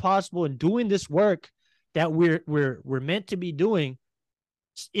bright as possible and doing this work that we're meant to be doing,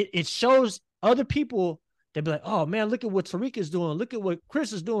 it shows other people. They'll be like, oh man, look at what Tariq is doing. Look at what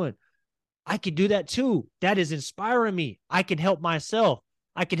Chris is doing. I could do that too. That is inspiring me. I can help myself.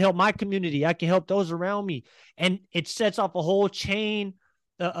 I can help my community. I can help those around me. And it sets off a whole chain,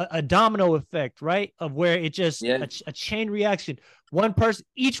 a domino effect, right? Of where it just, a chain reaction. One person,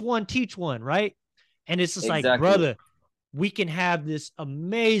 each one teach one, right? And it's just like, brother, we can have this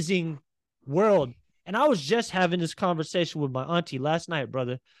amazing world. And I was just having this conversation with my auntie last night,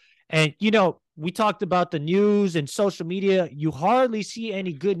 brother. And, you know, we talked about the news and social media. You hardly see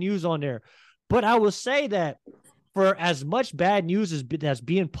any good news on there. But I will say that for as much bad news as that's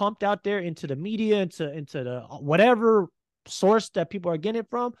being pumped out there into the media, into the whatever source that people are getting it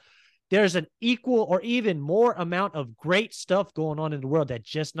from, there's an equal or even more amount of great stuff going on in the world that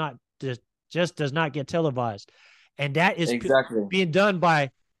just does not get televised. And that is being done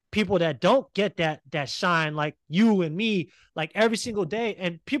by people that don't get that shine like you and me, like every single day,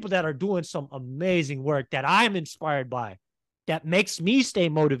 and people that are doing some amazing work that I'm inspired by, that makes me stay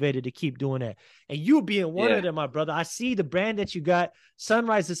motivated to keep doing it. And you being one of them, my brother. I see the brand that you got,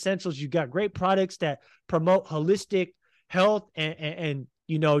 Sunrise Essentials. You got great products that promote holistic health and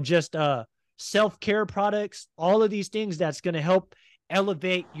you know, just self-care products, all of these things that's going to help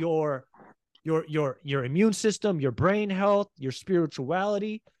elevate your immune system, your brain health, your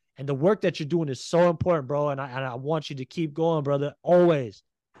spirituality. And the work that you're doing is so important, bro. And I want you to keep going, brother, always.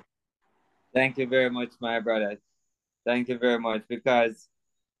 Thank you very much, my brother. Thank you very much, because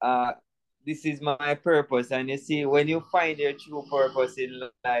this is my purpose. And you see, when you find your true purpose in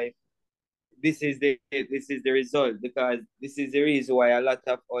life, this is the result, because this is the reason why a lot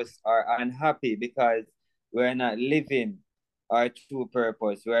of us are unhappy, because we're not living our true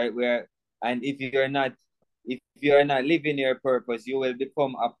purpose. And if you're not living your purpose, you will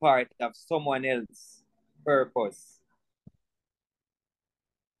become a part of someone else's purpose.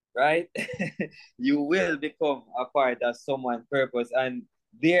 Right? You will become a part of someone's purpose, and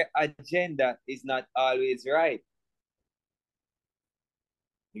their agenda is not always right.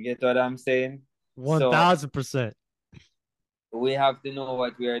 You get what I'm saying? 1000%. We have to know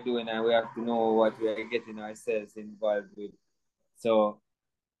what we are doing, and we have to know what we are getting ourselves involved with. So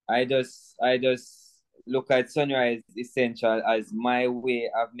I just look at Sunrise Essential as my way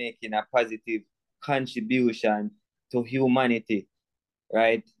of making a positive contribution to humanity,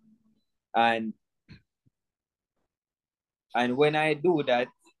 right? And when I do that,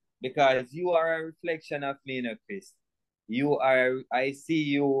 because you are a reflection of me, Chris. I see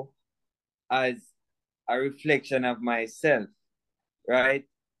you as a reflection of myself, right?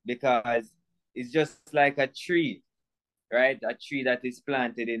 Because it's just like a tree, right? A tree that is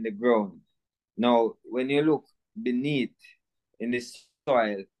planted in the ground. Now, when you look beneath in the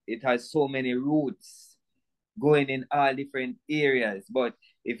soil, it has so many roots going in all different areas. But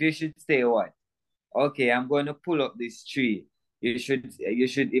if you should say what? Okay, I'm going to pull up this tree. You should,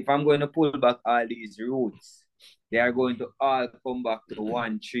 if I'm going to pull back all these roots, they are going to all come back to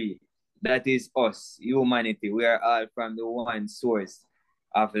one tree. That is us, humanity. We are all from the one source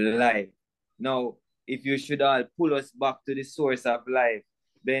of life. Now, if you should all pull us back to the source of life,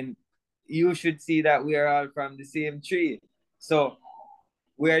 then you should see that we are all from the same tree. So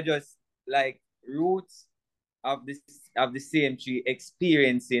we are just like roots of the same tree,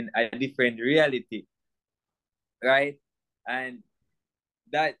 experiencing a different reality, right? And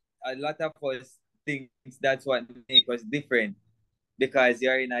that a lot of us think that's what makes us different, because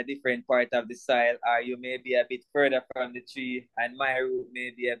you're in a different part of the soil, or you may be a bit further from the tree, and my root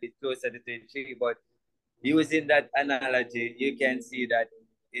may be a bit closer to the tree. But using that analogy, you can see that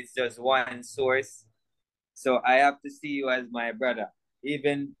it's just one source. So I have to see you as my brother.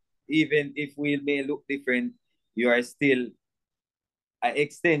 Even if we may look different, you are still an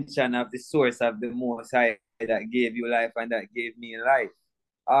extension of the source of the Most High that gave you life and that gave me life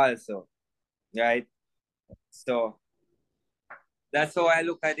also, right? So that's how I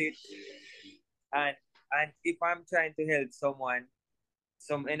look at it. And if I'm trying to help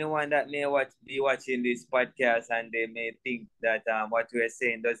anyone that may be watching this podcast, and they may think that what we're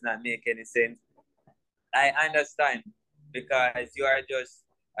saying does not make any sense, I understand, because you are just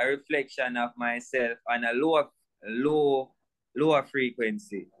a reflection of myself on a lower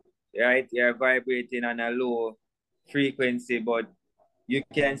frequency, right? You're vibrating on a low frequency, but you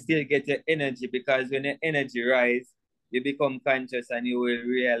can still get your energy, because when your energy rise, you become conscious and you will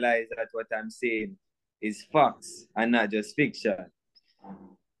realize that what I'm saying is facts and not just fiction.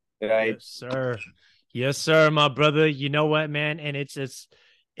 Right? Yes, sir. Yes, sir, my brother. You know what, man? And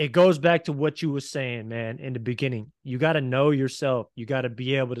it goes back to what you were saying, man, in the beginning. You got to know yourself. You got to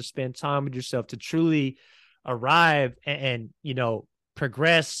be able to spend time with yourself to truly arrive and you know,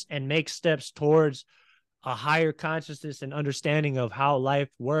 progress and make steps towards a higher consciousness and understanding of how life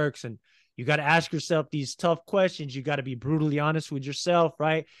works. And you got to ask yourself these tough questions. You got to be brutally honest with yourself,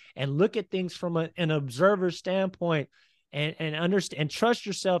 right? And look at things from an observer standpoint, and understand and trust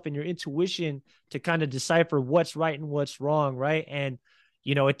yourself and your intuition to kind of decipher what's right and what's wrong, right? And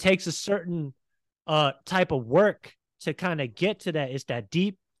it takes a certain type of work to kind of get to that. It's that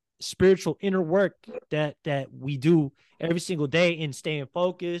deep spiritual inner work that we do every single day in staying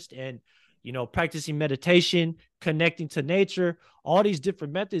focused and practicing meditation, connecting to nature, all these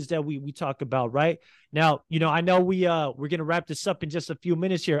different methods that we talk about right now. I know we're going to wrap this up in just a few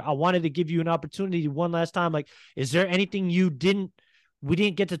minutes here. I wanted to give you an opportunity one last time. Like, is there anything we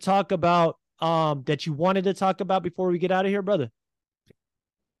didn't get to talk about that you wanted to talk about before we get out of here, brother?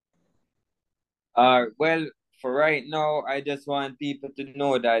 Well, for right now, I just want people to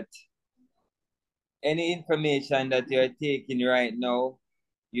know that any information that you're taking right now,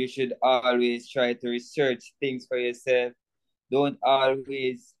 you should always try to research things for yourself. Don't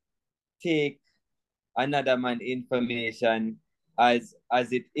always take another man's information as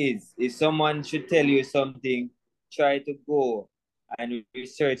it is. If someone should tell you something, try to go and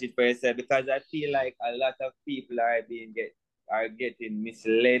research it for yourself, because I feel like a lot of people are getting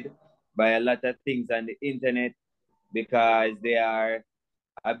misled by a lot of things on the internet because they are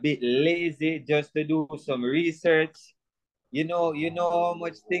a bit lazy just to do some research. You know how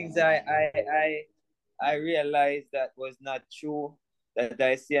much things I realized that was not true that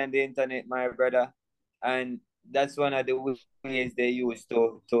I see on the internet, my brother. And that's one of the ways they use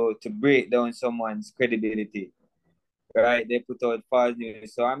to break down someone's credibility. Right? They put out false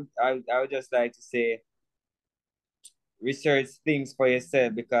news. So I would just like to say, research things for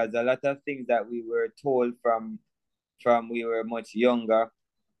yourself, because a lot of things that we were told from we were much younger,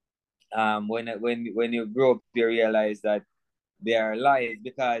 when you grow up, you realize that they are lies.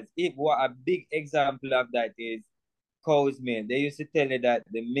 Because if what a big example of that is cow's milk. They used to tell you that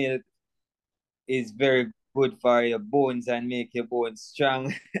the milk is very good for your bones and make your bones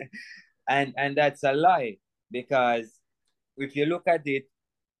strong. and that's a lie, because if you look at it,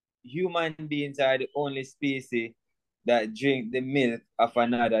 human beings are the only species that drink the milk of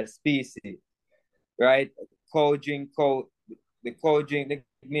another species, right? The cow drink the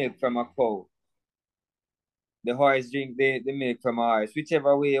milk from a cow. The horse drink the milk from a horse,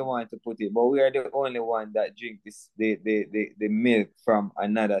 whichever way you want to put it. But we are the only one that drink the milk from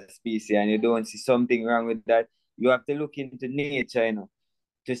another species, and you don't see something wrong with that. You have to look into nature,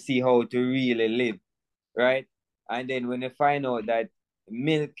 to see how to really live, right? And then when you find out that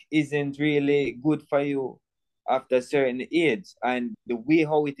milk isn't really good for you after a certain age, and the way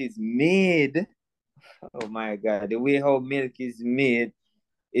how it is made, oh my God, the way how milk is made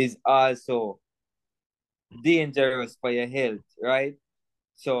is also dangerous for your health, right?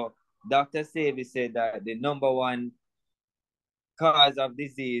 So Dr. Sebi said that the number one cause of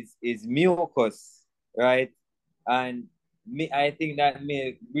disease is mucus, right? And I think that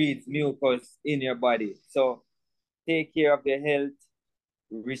milk breeds mucus in your body. So take care of your health,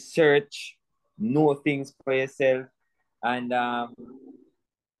 research, know things for yourself, and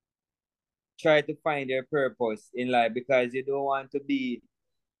try to find your purpose in life, because you don't want to be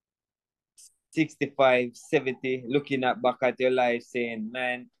 65, 70, looking back at your life saying,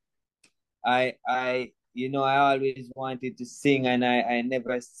 man, I always wanted to sing and I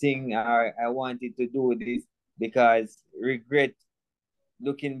never sing, or I wanted to do this, because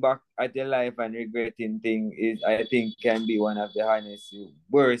looking back at your life and regretting things is, I think, can be one of the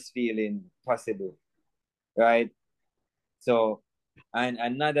worst feeling possible, right? So, and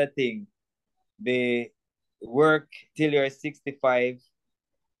another thing, the work till you're 65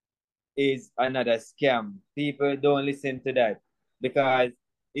 is another scam. People don't listen to that, because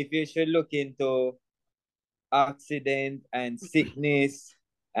if you should look into accident and sickness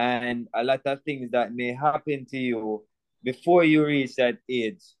and a lot of things that may happen to you before you reach that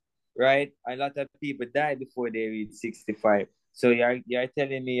age, right? A lot of people die before they reach 65. So you're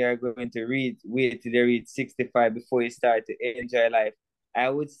telling me you're going to wait till they reach 65 before you start to enjoy life. I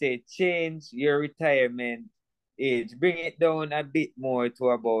would say change your retirement age. Bring it down a bit more to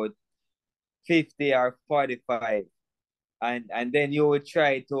about 50 or 45. And then you would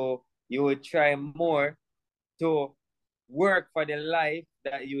try more to work for the life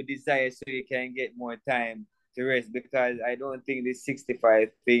that you desire, so you can get more time to rest. Because I don't think this 65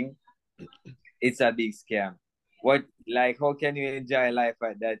 thing, it's a big scam. How can you enjoy life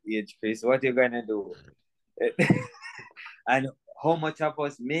at that age, Chris? What you gonna do? And how much of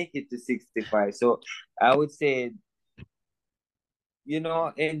us make it to 65? So I would say,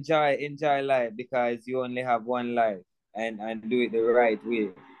 enjoy life, because you only have one life. and do it the right way.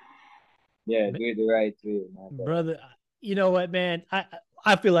 Yeah, do it the right way, my brother. Brother, you know what, man?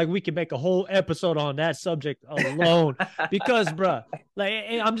 I feel like we can make a whole episode on that subject alone because, bruh, like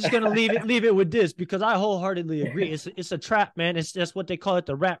I'm just gonna leave it with this because I wholeheartedly agree. It's a trap, man. It's just what they call it,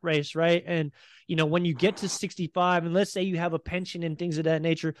 the rat race, right? And when you get to 65, and let's say you have a pension and things of that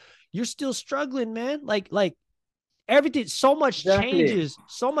nature, you're still struggling, man. Like everything, Exactly.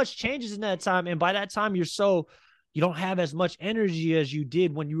 so much changes in that time, and by that time you don't have as much energy as you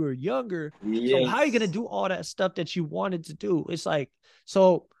did when you were younger. So how are you gonna Yes. do all that stuff that you wanted to do? It's like,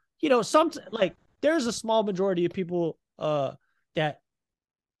 so some, like, there's a small majority of people that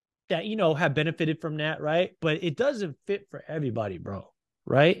have benefited from that, right? But it doesn't fit for everybody, bro.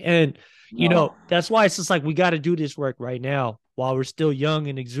 Right. And No. that's why it's just like we got to do this work right now while we're still young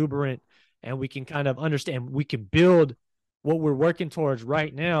and exuberant, and we can kind of understand, we can build what we're working towards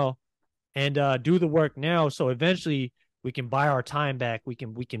right now, and do the work now, so eventually we can buy our time back. We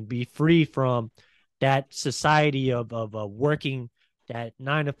can be free from that society of working that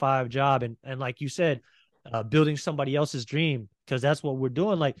 9 to 5 job, and like you said, building somebody else's dream, because that's what we're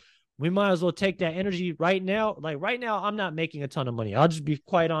doing. Like, we might as well take that energy right now. Like, right now, I'm not making a ton of money. I'll just be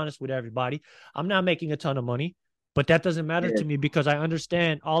quite honest with everybody. I'm not making a ton of money, but that doesn't matter to Yes. me because I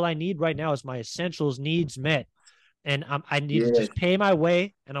understand all I need right now is my essentials needs met, and I need to Yes. just pay my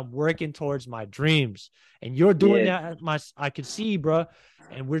way, and I'm working towards my dreams. And you're doing Yes. that. I can see, bro,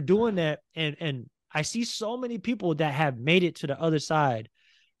 and we're doing that. And I see so many people that have made it to the other side,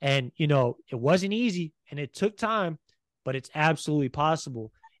 and it wasn't easy and it took time, but it's absolutely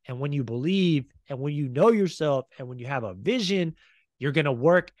possible. And when you believe, and when you know yourself, and when you have a vision, you're gonna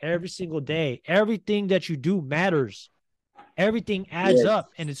work every single day. Everything that you do matters. Everything adds Yes. up,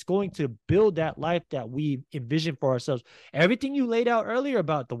 and it's going to build that life that we envision for ourselves. Everything you laid out earlier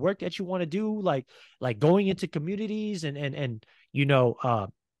about the work that you want to do, like going into communities, and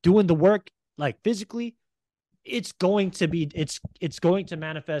doing the work, like, physically, it's going to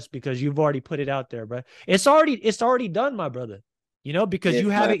manifest because you've already put it out there, bro. It's already done, my brother. Because you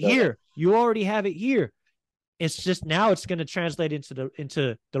Yes, have my it brother. here. You already have it here. It's just now it's going to translate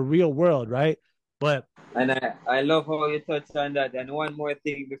into the real world, right? But And I love how you touch on that. And one more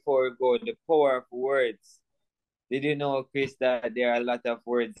thing before we go, the power of words. Did you know, Chris, that there are a lot of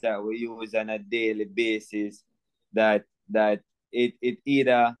words that we use on a daily basis that it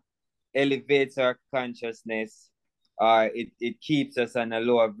either elevates our consciousness or it keeps us on a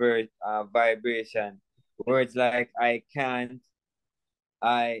lower vibration. Words like I can't,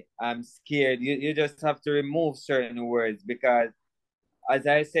 I'm scared. You just have to remove certain words because, as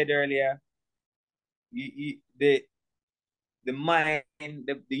I said earlier, the mind,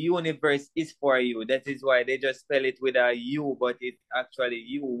 the universe is for you. That is why they just spell it with a U, but it's actually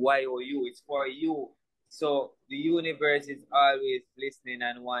you, YOU. It's for you. So the universe is always listening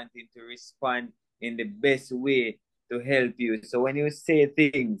and wanting to respond in the best way to help you. So when you say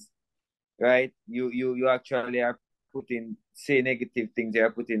things, right, you actually are say negative things,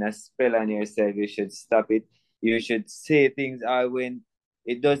 you're putting a spell on yourself. You should stop it. You should say things when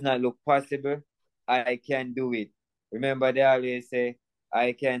it does not look possible. I can do it. Remember, they always say,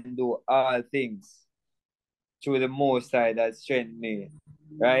 I can do all things through the Most High that strengthens me.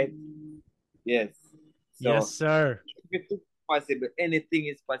 Right? Yes. yes, So sir. if it's possible, anything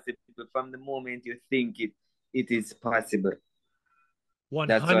is possible from the moment you think it. It is possible. One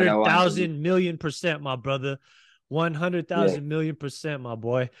That's what I hundred want to do. thousand million percent, my brother. One hundred Yeah. thousand million percent, my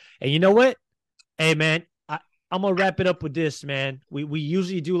boy. And you know what? Hey, man, I'm gonna wrap it up with this, man. We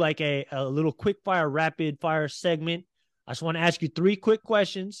usually do like a little quick fire, rapid fire segment. I just want to ask you 3 quick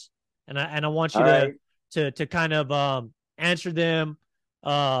questions, and I want you All right. to kind of answer them.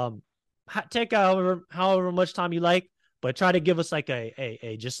 Um, take however much time you like, but try to give us like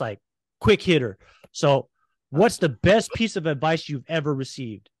a just like quick hitter. So, what's the best piece of advice you've ever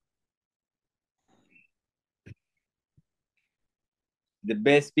received? The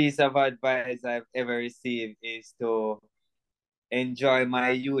best piece of advice I've ever received is to enjoy my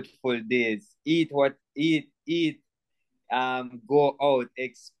youthful days. Eat, go out,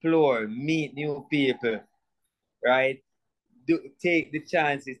 explore, meet new people, right? Take the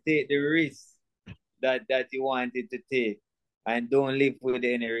chances, take the risks that you wanted to take, and don't live with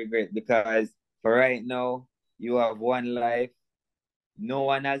any regret because for right now you have one life. No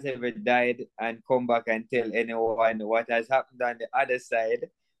one has ever died and come back and tell anyone what has happened on the other side.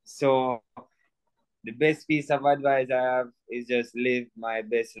 So the best piece of advice I have is just live my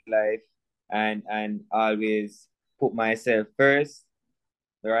best life and always put myself first.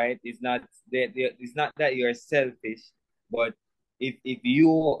 Right? It's not that you're selfish, but if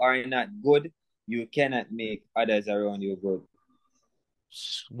you are not good, you cannot make others around you good.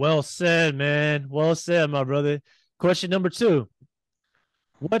 Well said, man. Well said, my brother. Question number 2.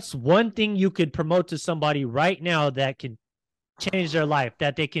 What's one thing you could promote to somebody right now that can change their life,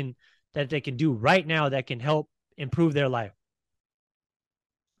 that they can do right now that can help improve their life?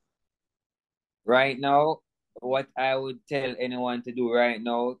 Right now, what I would tell anyone to do right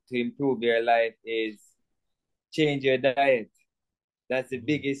now to improve their life is change your diet. That's the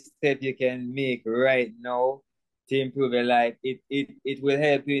biggest step you can make right now to improve your life. It will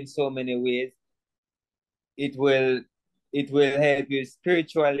help you in so many ways. It will help you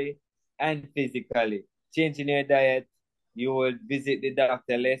spiritually and physically. Changing your diet, you will visit the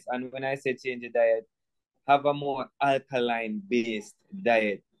doctor less. And when I say change your diet, have a more alkaline based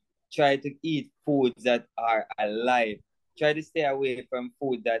diet. Try to eat foods that are alive. Try to stay away from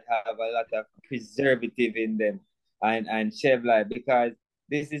food that have a lot of preservative in them and shelf life, because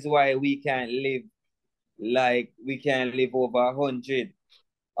this is why we can't live like we can live over 100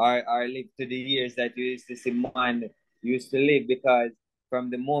 or live to the years that you used to see man used to live, because from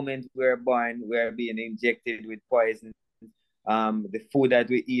the moment we're born, we're being injected with poison. The food that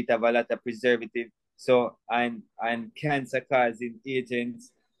we eat have a lot of preservative, so and cancer causing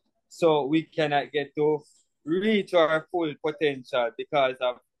agents. So we cannot get to reach our full potential because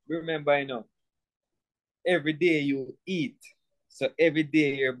of, remember, every day you eat. So every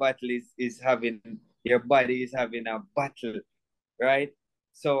day your your body is having a battle, right?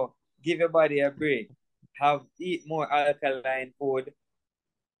 So give your body a break. Eat more alkaline food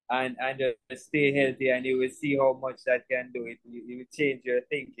and just stay healthy, and you will see how much that can do. You will change your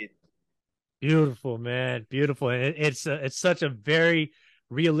thinking. Beautiful, man. Beautiful. And it's such a very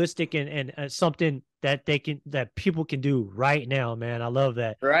realistic and something that that people can do right now, man. I love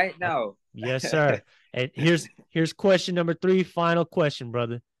that. Right now. Yes, sir. And here's question number 3, final question,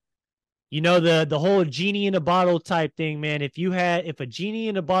 brother. You know, the whole genie in a bottle type thing, man. If a genie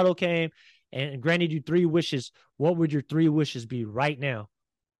in a bottle came and granted you 3 wishes, what would your 3 wishes be right now?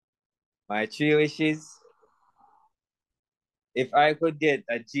 My 3 wishes. If I could get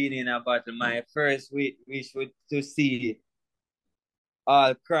a genie in a bottle, my first wish would to see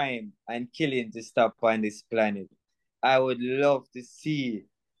all crime and killing to stop on this planet. I would love to see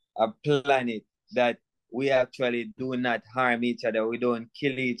a planet that we actually do not harm each other, we don't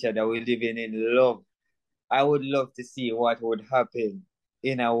kill each other, we're living in love. I would love to see what would happen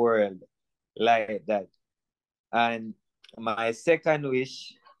in a world like that. And my second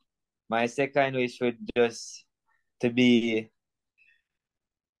wish would just to be,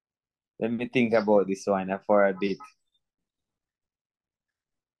 let me think about this one for a bit.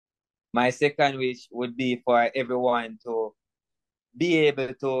 My second wish would be for everyone to be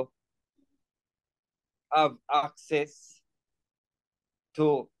able to have access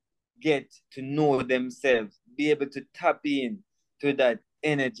to get to know themselves, be able to tap in to that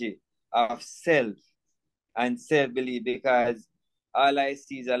energy of self and self-belief, because all I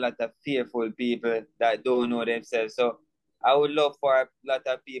see is a lot of fearful people that don't know themselves. So I would love for a lot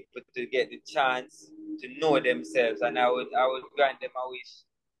of people to get the chance to know themselves, and I would grant them a wish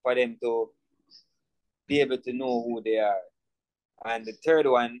for them to be able to know who they are. And the third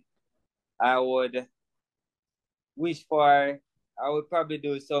one, I would I would probably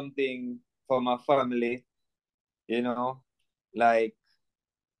do something for my family, like,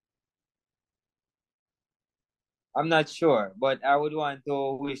 I'm not sure, but I would want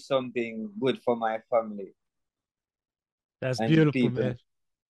to wish something good for my family. That's and the beautiful, people. man.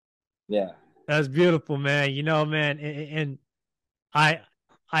 Yeah. That's beautiful, man. You know, man, and I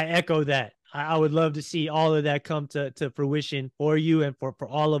echo that. I would love to see all of that come to fruition for you and for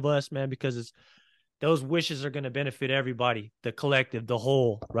all of us, man, because those wishes are going to benefit everybody, the collective, the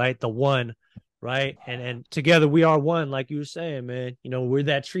whole, right? The one, right? And together we are one, like you were saying, man. You know, we're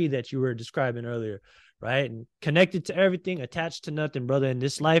that tree that you were describing earlier, right? And connected to everything, attached to nothing, brother. And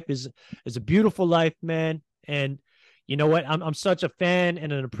this life is a beautiful life, man. And you know what? I'm such a fan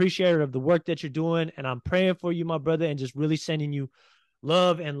and an appreciator of the work that you're doing, and I'm praying for you, my brother, and just really sending you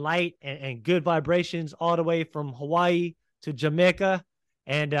love and light and good vibrations all the way from Hawaii to Jamaica.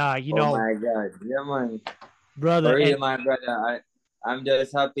 And Oh my God. Yeah, man. brother, For real, and my brother. I'm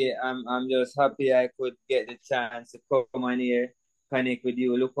just happy. I'm just happy I could get the chance to come on here, connect with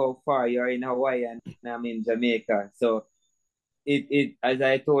you. Look how far you're in Hawaii and I'm in Jamaica. So it as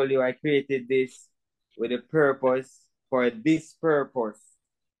I told you, I created this with a purpose, for this purpose.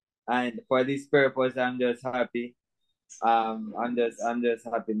 And for this purpose, I'm just happy. I'm just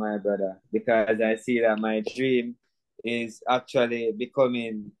happy, my brother, because I see that my dream is actually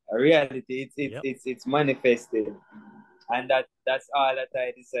becoming a reality. It's yep. it's manifesting, And that's all that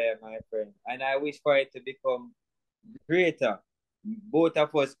I desire, my friend. And I wish for it to become greater, both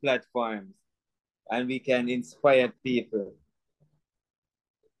of us platforms, and we can inspire people.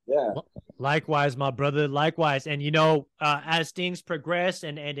 Yeah. Likewise, my brother. Likewise. And as things progress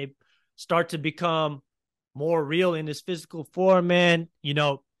and they start to become more real in this physical form, man,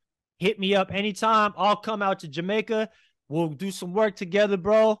 hit me up anytime. I'll come out to Jamaica. We'll do some work together,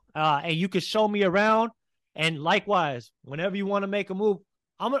 bro. And you can show me around. And likewise, whenever you want to make a move,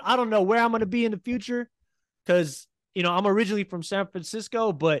 I don't know where I'm going to be in the future because, I'm originally from San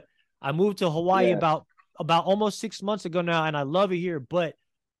Francisco, but I moved to Hawaii about almost 6 months ago now, and I love it here. But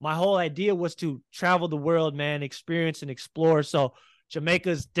my whole idea was to travel the world, man, experience and explore. So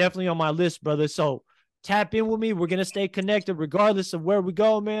Jamaica's definitely on my list, brother. So tap in with me. We're going to stay connected regardless of where we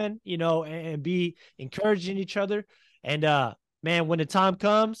go, man, and be encouraging each other. And, man, when the time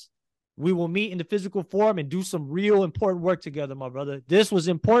comes, we will meet in the physical form and do some real important work together, my brother. This was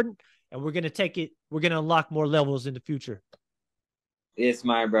important, and we're going to take it. We're going to unlock more levels in the future. Yes,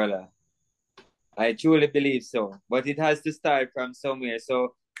 my brother. I truly believe so. But it has to start from somewhere.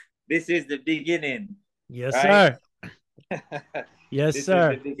 So this is the beginning. Yes, right? sir. Yes, this sir.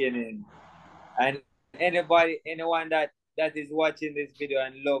 This is the beginning. And anyone that is watching this video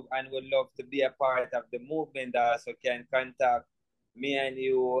and would love to be a part of the movement also can contact me and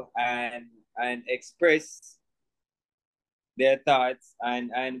you and express their thoughts,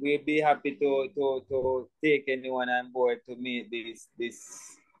 and we'll be happy to take anyone on board to make this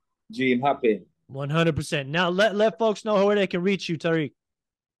dream happen. 100%. Now let folks know where they can reach you, Tariq.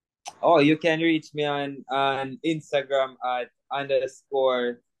 Oh, you can reach me on Instagram at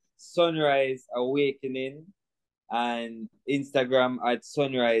 _Sunrise Awakening and Instagram at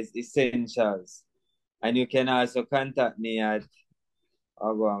Sunrise Essentials. And you can also contact me at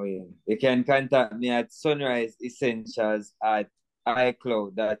you can contact me at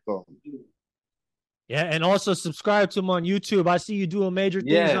sunriseessentials@icloud.com. Yeah, and also subscribe to him on YouTube. I see you doing major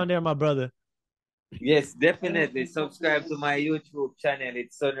things on there, my brother. Yes, definitely. Subscribe to my YouTube channel.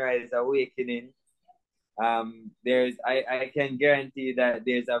 It's Sunrise Awakening. I can guarantee that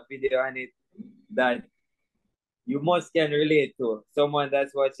there's a video on it that you must can relate to. Someone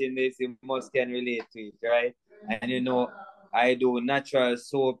that's watching this, you must can relate to it, right? And I do natural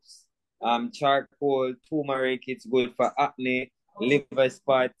soaps, charcoal, turmeric. It's good for acne, liver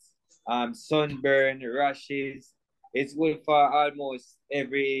spots, sunburn, rashes. It's good for almost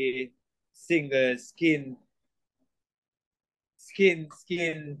every single skin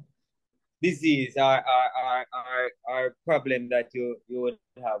disease or problem that you would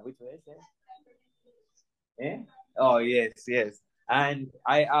have. Which one is it? Oh, yes. And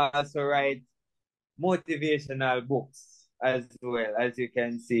I also write motivational books as well, as you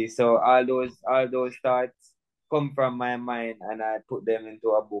can see. So all those thoughts come from my mind, and I put them into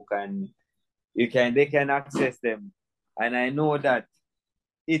a book, and they can access them. And I know that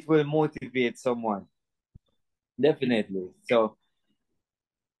it will motivate someone. Definitely. So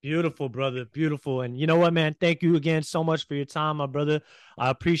beautiful, brother. Beautiful. And you know what, man? Thank you again so much for your time, my brother.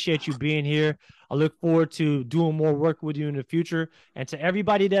 I appreciate you being here. I look forward to doing more work with you in the future. And to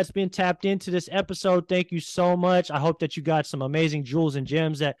everybody that's been tapped into this episode, thank you so much. I hope that you got some amazing jewels and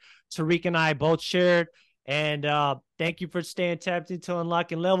gems that Tariq and I both shared. And thank you for staying tapped into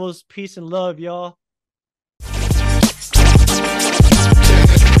Unlocking Levels. Peace and love, y'all.